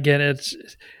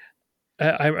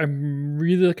I'm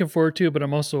really looking forward to it, but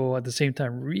I'm also at the same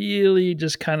time really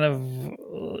just kind of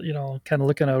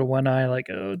looking out of one eye, like,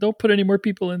 oh, don't put any more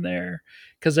people in there,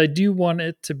 because I do want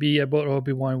it to be about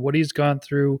Obi-Wan, what he's gone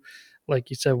through, like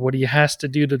you said, what he has to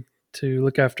do to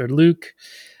look after Luke,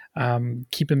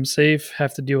 keep him safe,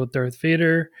 have to deal with Darth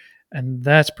Vader, and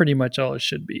that's pretty much all it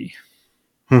should be.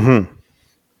 Mm-hmm.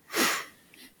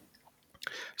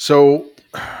 So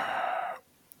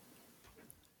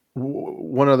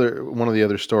one of the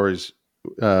other stories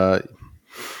that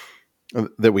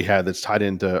we had that's tied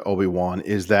into Obi-Wan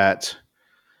is that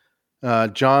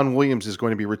John Williams is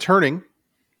going to be returning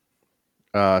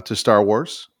to Star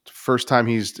Wars first time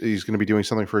he's going to be doing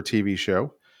something for a TV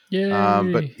show. But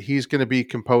Yay. he's going to be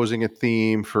composing a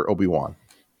theme for Obi-Wan.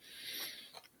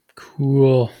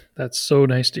 Cool. That's so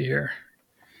nice to hear.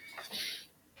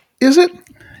 Is it?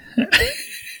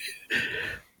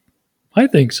 I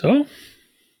think so.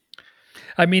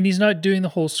 I mean, he's not doing the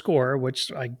whole score,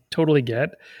 which I totally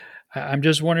get. I'm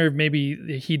just wondering if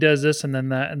maybe he does this and then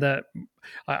that and that.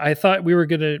 I thought we were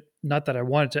gonna. Not that I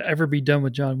wanted to ever be done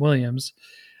with John Williams.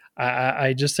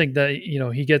 I just think that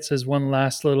he gets his one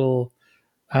last little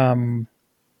um,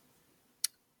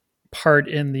 part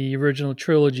in the original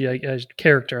trilogy,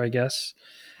 character, I guess.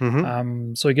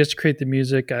 Mm-hmm. So he gets to create the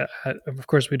music. Of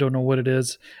course, we don't know what it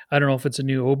is. I don't know if it's a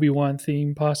new Obi-Wan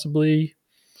theme, possibly.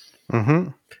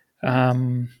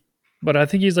 Mm-hmm. But I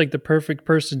think he's like the perfect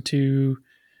person to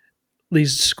at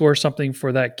least score something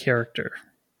for that character,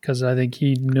 because I think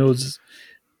he knows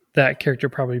that character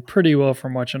probably pretty well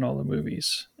from watching all the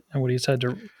movies and what he's had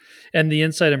to, and the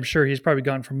insight I'm sure he's probably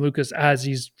gotten from Lucas as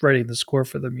he's writing the score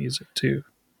for the music too.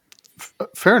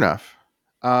 Fair enough.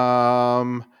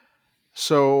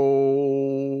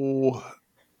 So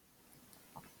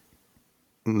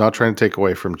I'm not trying to take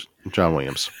away from John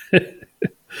Williams,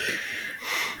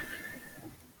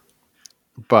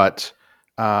 but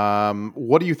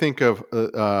what do you think of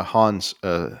Han's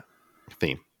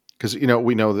theme? Because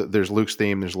we know that there's Luke's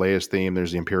theme, there's Leia's theme,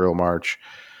 there's the Imperial March.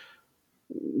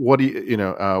 What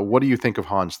do what do you think of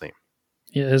Han's theme?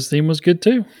 Yeah, his theme was good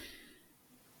too.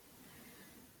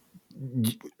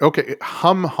 Okay,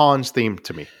 hum Han's theme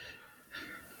to me.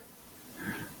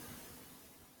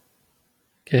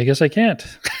 Okay, I guess I can't.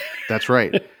 That's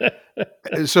right.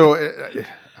 So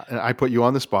I put you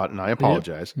on the spot, and I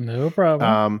apologize. Yep, no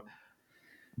problem.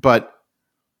 But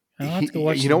I'll have to go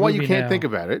watch you know the what you movie can't now. think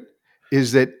about it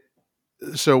is that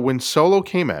so when Solo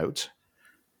came out,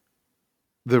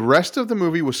 the rest of the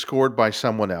movie was scored by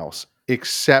someone else,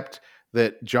 except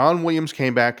that John Williams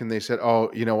came back and they said,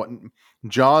 "Oh, you know what?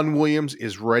 John Williams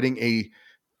is writing a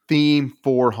theme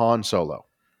for Han Solo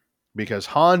because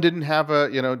Han didn't have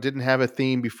a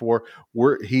theme before.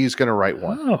 He's going to write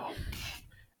one." Oh,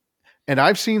 And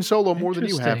I've seen Solo more than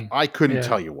you have. interesting. I couldn't Yeah.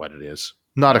 tell you what it is.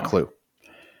 Not a Oh. clue.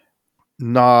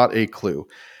 Not a clue.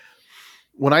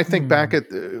 When I think back at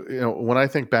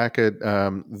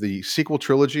the sequel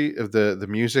trilogy of the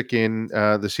music in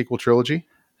the sequel trilogy,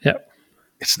 Yep.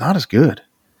 it's not as good.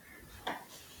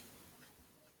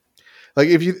 Like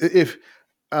if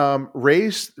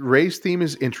Ray's theme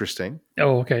is interesting,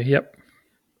 Oh, okay. Yep.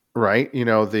 right?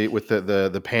 With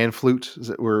the pan flute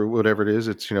or whatever it is,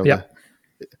 it's Yep.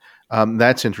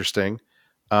 that's interesting.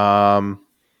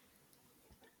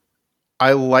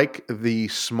 I like the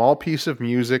small piece of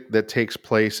music that takes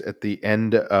place at the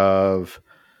end of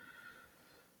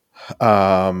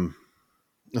The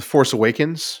Force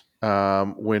Awakens,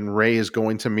 when Rey is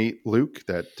going to meet Luke.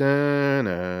 That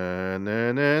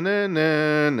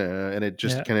and it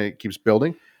just kind of keeps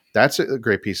building. That's a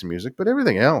great piece of music, but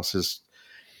everything else is,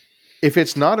 if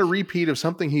it's not a repeat of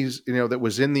something that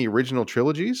was in the original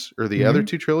trilogies or the other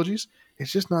two trilogies,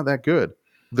 it's just not that good.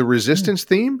 The Resistance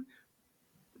theme,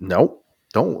 nope.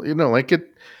 Don't like it?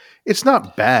 It's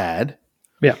not bad.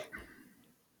 Yeah.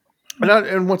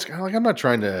 And what's like, I'm not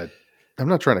trying to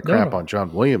crap on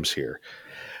John Williams here.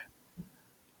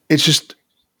 It's just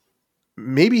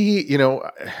maybe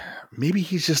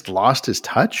he's just lost his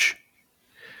touch.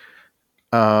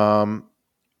 And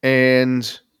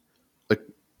like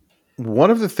one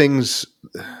of the things,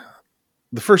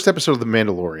 the first episode of The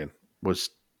Mandalorian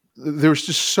there was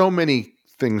just so many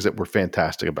things that were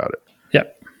fantastic about it.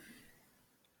 Yep.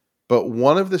 But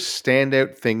one of the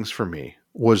standout things for me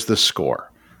was the score.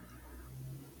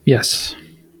 Yes.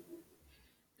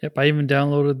 Yep. I even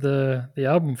downloaded the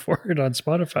album for it on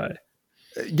Spotify.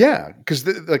 Yeah, because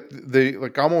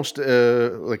almost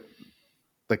like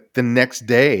the next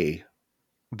day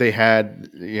they had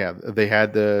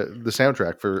the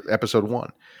soundtrack for episode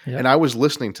 1, and I was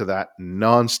listening to that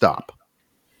nonstop.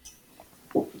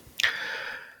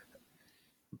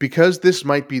 Because this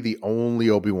might be the only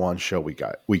Obi-Wan show we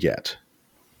get.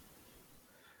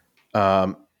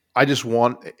 I just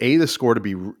want the score to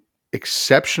be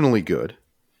exceptionally good,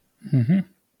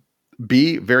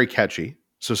 B, very catchy,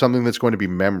 so something that's going to be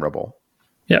memorable.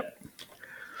 Yep.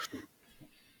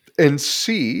 And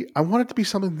C, I want it to be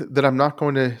something that I'm not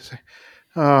going to say,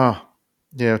 oh,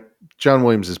 yeah, John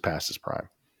Williams is past his prime.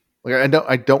 Like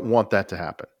I don't want that to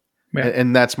happen,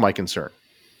 and that's my concern.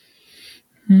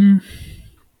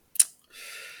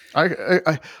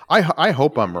 I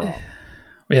hope I'm wrong.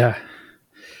 Yeah.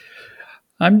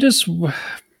 I'm just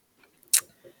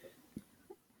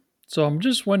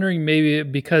wondering, maybe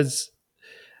because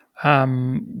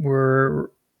we're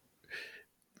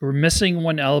missing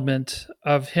one element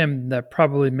of him that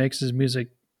probably makes his music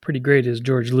pretty great is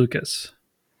George Lucas.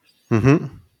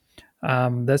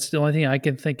 Mm-hmm. That's the only thing I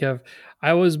can think of.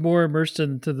 I was more immersed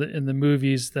in the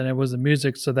movies than I was the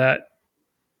music, so that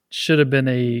should have been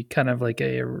a kind of like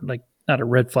not a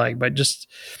red flag, but just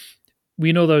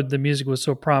we know that the music was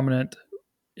so prominent,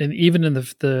 and even in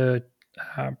the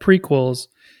prequels,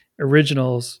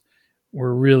 originals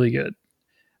were really good.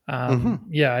 Mm-hmm.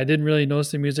 Yeah, I didn't really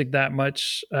notice the music that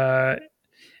much, but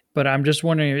I'm just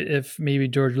wondering if maybe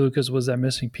George Lucas was that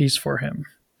missing piece for him.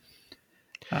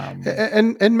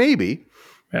 And maybe,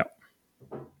 Yeah,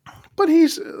 but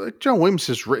he's like John Williams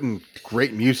has written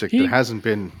great music that he, hasn't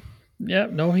been, yeah,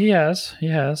 no, he has. you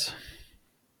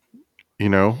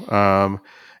know,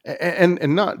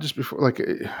 and not just before like,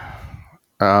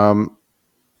 um,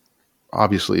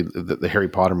 obviously the Harry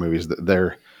Potter movies.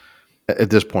 They're at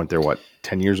this point they're what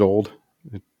 10 years old,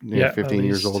 Yeah, at 15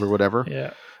 years old least. or whatever.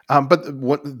 Yeah, But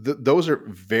those are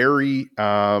very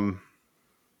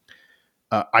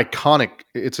iconic.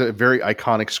 It's a very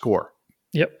iconic score,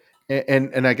 yep,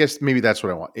 and I guess maybe that's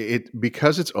what I want. It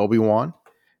because it's Obi-Wan,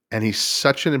 and he's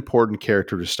such an important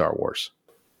character to Star Wars.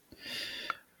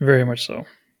 very much so.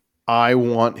 I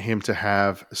want him to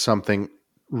have something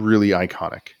really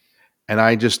iconic, and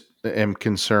I just am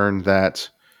concerned that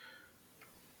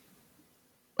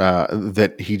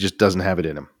that he just doesn't have it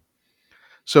in him.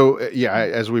 So yeah,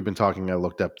 as we've been talking, I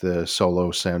looked up the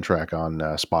solo soundtrack on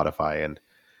Spotify, and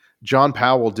John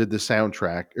Powell did the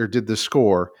soundtrack or did the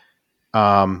score,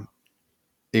 um,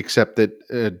 except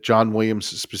that John Williams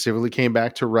specifically came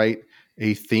back to write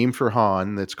a theme for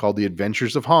Han that's called "The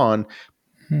Adventures of Han."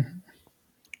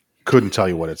 Couldn't tell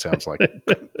you what it sounds like,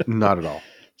 not at all.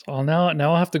 So now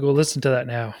I'll have to go listen to that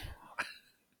now.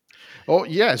 Oh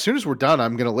yeah, as soon as we're done,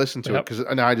 I'm going to listen to it Yep. because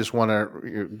now I just want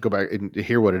to go back and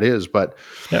hear what it is. But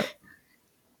Yep.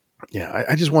 yeah,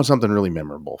 I just want something really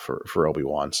memorable for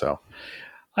Obi-Wan. So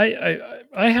I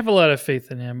have a lot of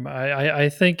faith in him. I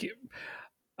think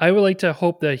I would like to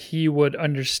hope that he would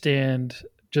understand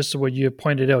just what you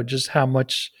pointed out, just how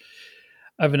much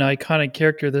of an iconic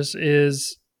character this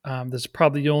is. This is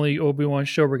probably the only Obi-Wan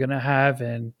show we're gonna have,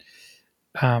 and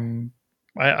um,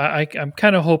 I'm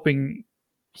kind of hoping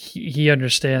he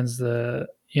understands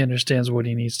what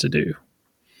he needs to do.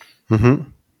 mm-hmm.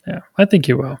 Yeah, I think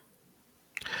he will.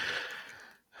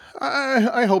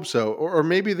 I hope so, or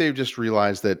maybe they've just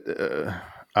realized that the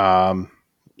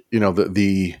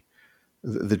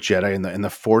Jedi and the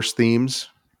Force themes,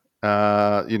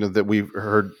 that we've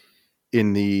heard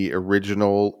in the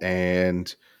original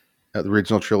and the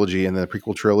original trilogy and the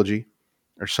prequel trilogy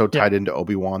are so Yeah, tied into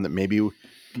Obi-Wan that maybe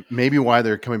why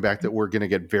they're coming back that we're going to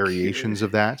get variations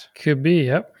of that. could be.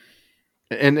 Yep.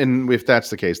 And if that's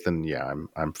the case, then yeah,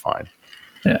 I'm fine.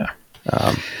 Yeah.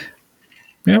 Um,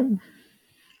 Yep.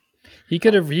 He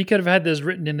could have had this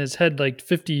written in his head like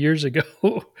 50 years ago,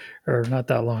 or not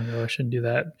that long ago. I shouldn't do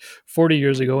that. 40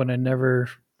 years ago, and I never.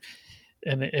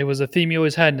 And it was a theme he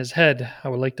always had in his head. I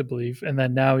would like to believe, and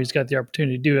then now he's got the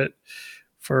opportunity to do it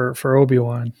for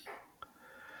Obi-Wan.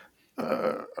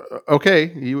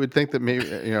 okay, you would think that maybe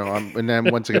and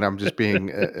then once again, I'm just being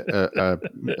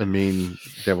a mean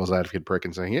devil's advocate prick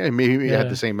and saying, yeah, maybe he had Yeah,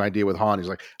 the same idea with Han. He's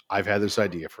like, I've had this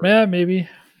idea for yeah, maybe.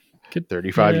 Could,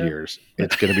 35 yeah. years.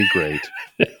 It's going to be great.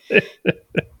 It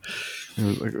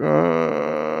was like,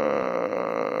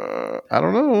 I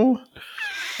don't know.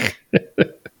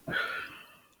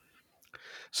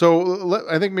 So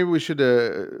I think maybe we should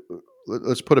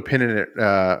let's put a pin in it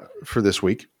for this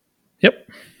week. Yep.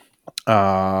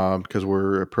 Because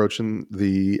we're approaching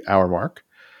the hour mark.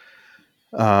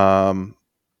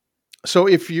 So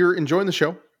if you're enjoying the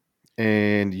show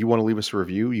and you want to leave us a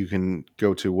review, you can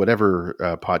go to whatever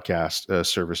podcast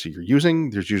service you're using.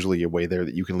 There's usually a way there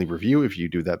that you can leave a review. If you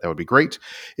do that, that would be great.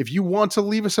 If you want to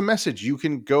leave us a message, you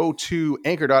can go to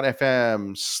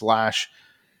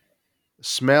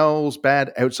anchor.fm/smells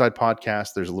bad outside podcast.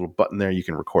 There's a little button there. You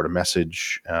can record a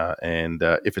message and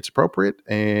if it's appropriate,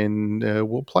 and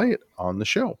we'll play it on the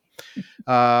show.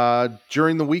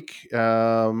 During the week,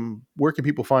 where can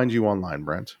people find you online,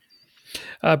 Brent?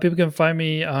 People can find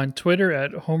me on Twitter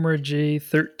at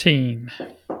HomerJ13.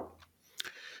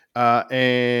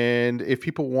 And if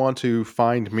people want to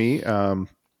find me, I'm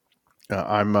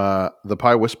the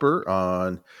Pie Whisperer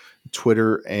on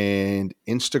Twitter and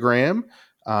Instagram.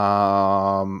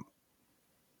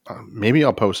 Maybe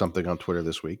I'll post something on Twitter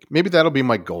this week. Maybe that'll be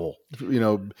my goal.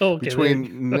 Okay,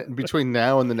 between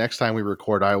now and the next time we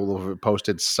record, I will have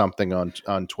posted something on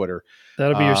Twitter.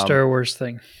 that'll be your Star Wars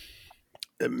thing.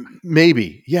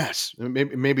 Maybe yes,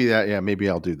 maybe that. Yeah, maybe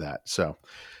I'll do that. So,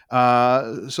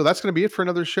 So that's going to be it for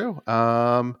another show.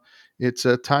 It's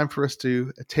time for us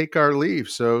to take our leave.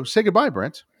 So say goodbye,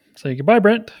 Brent. Say goodbye,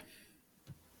 Brent.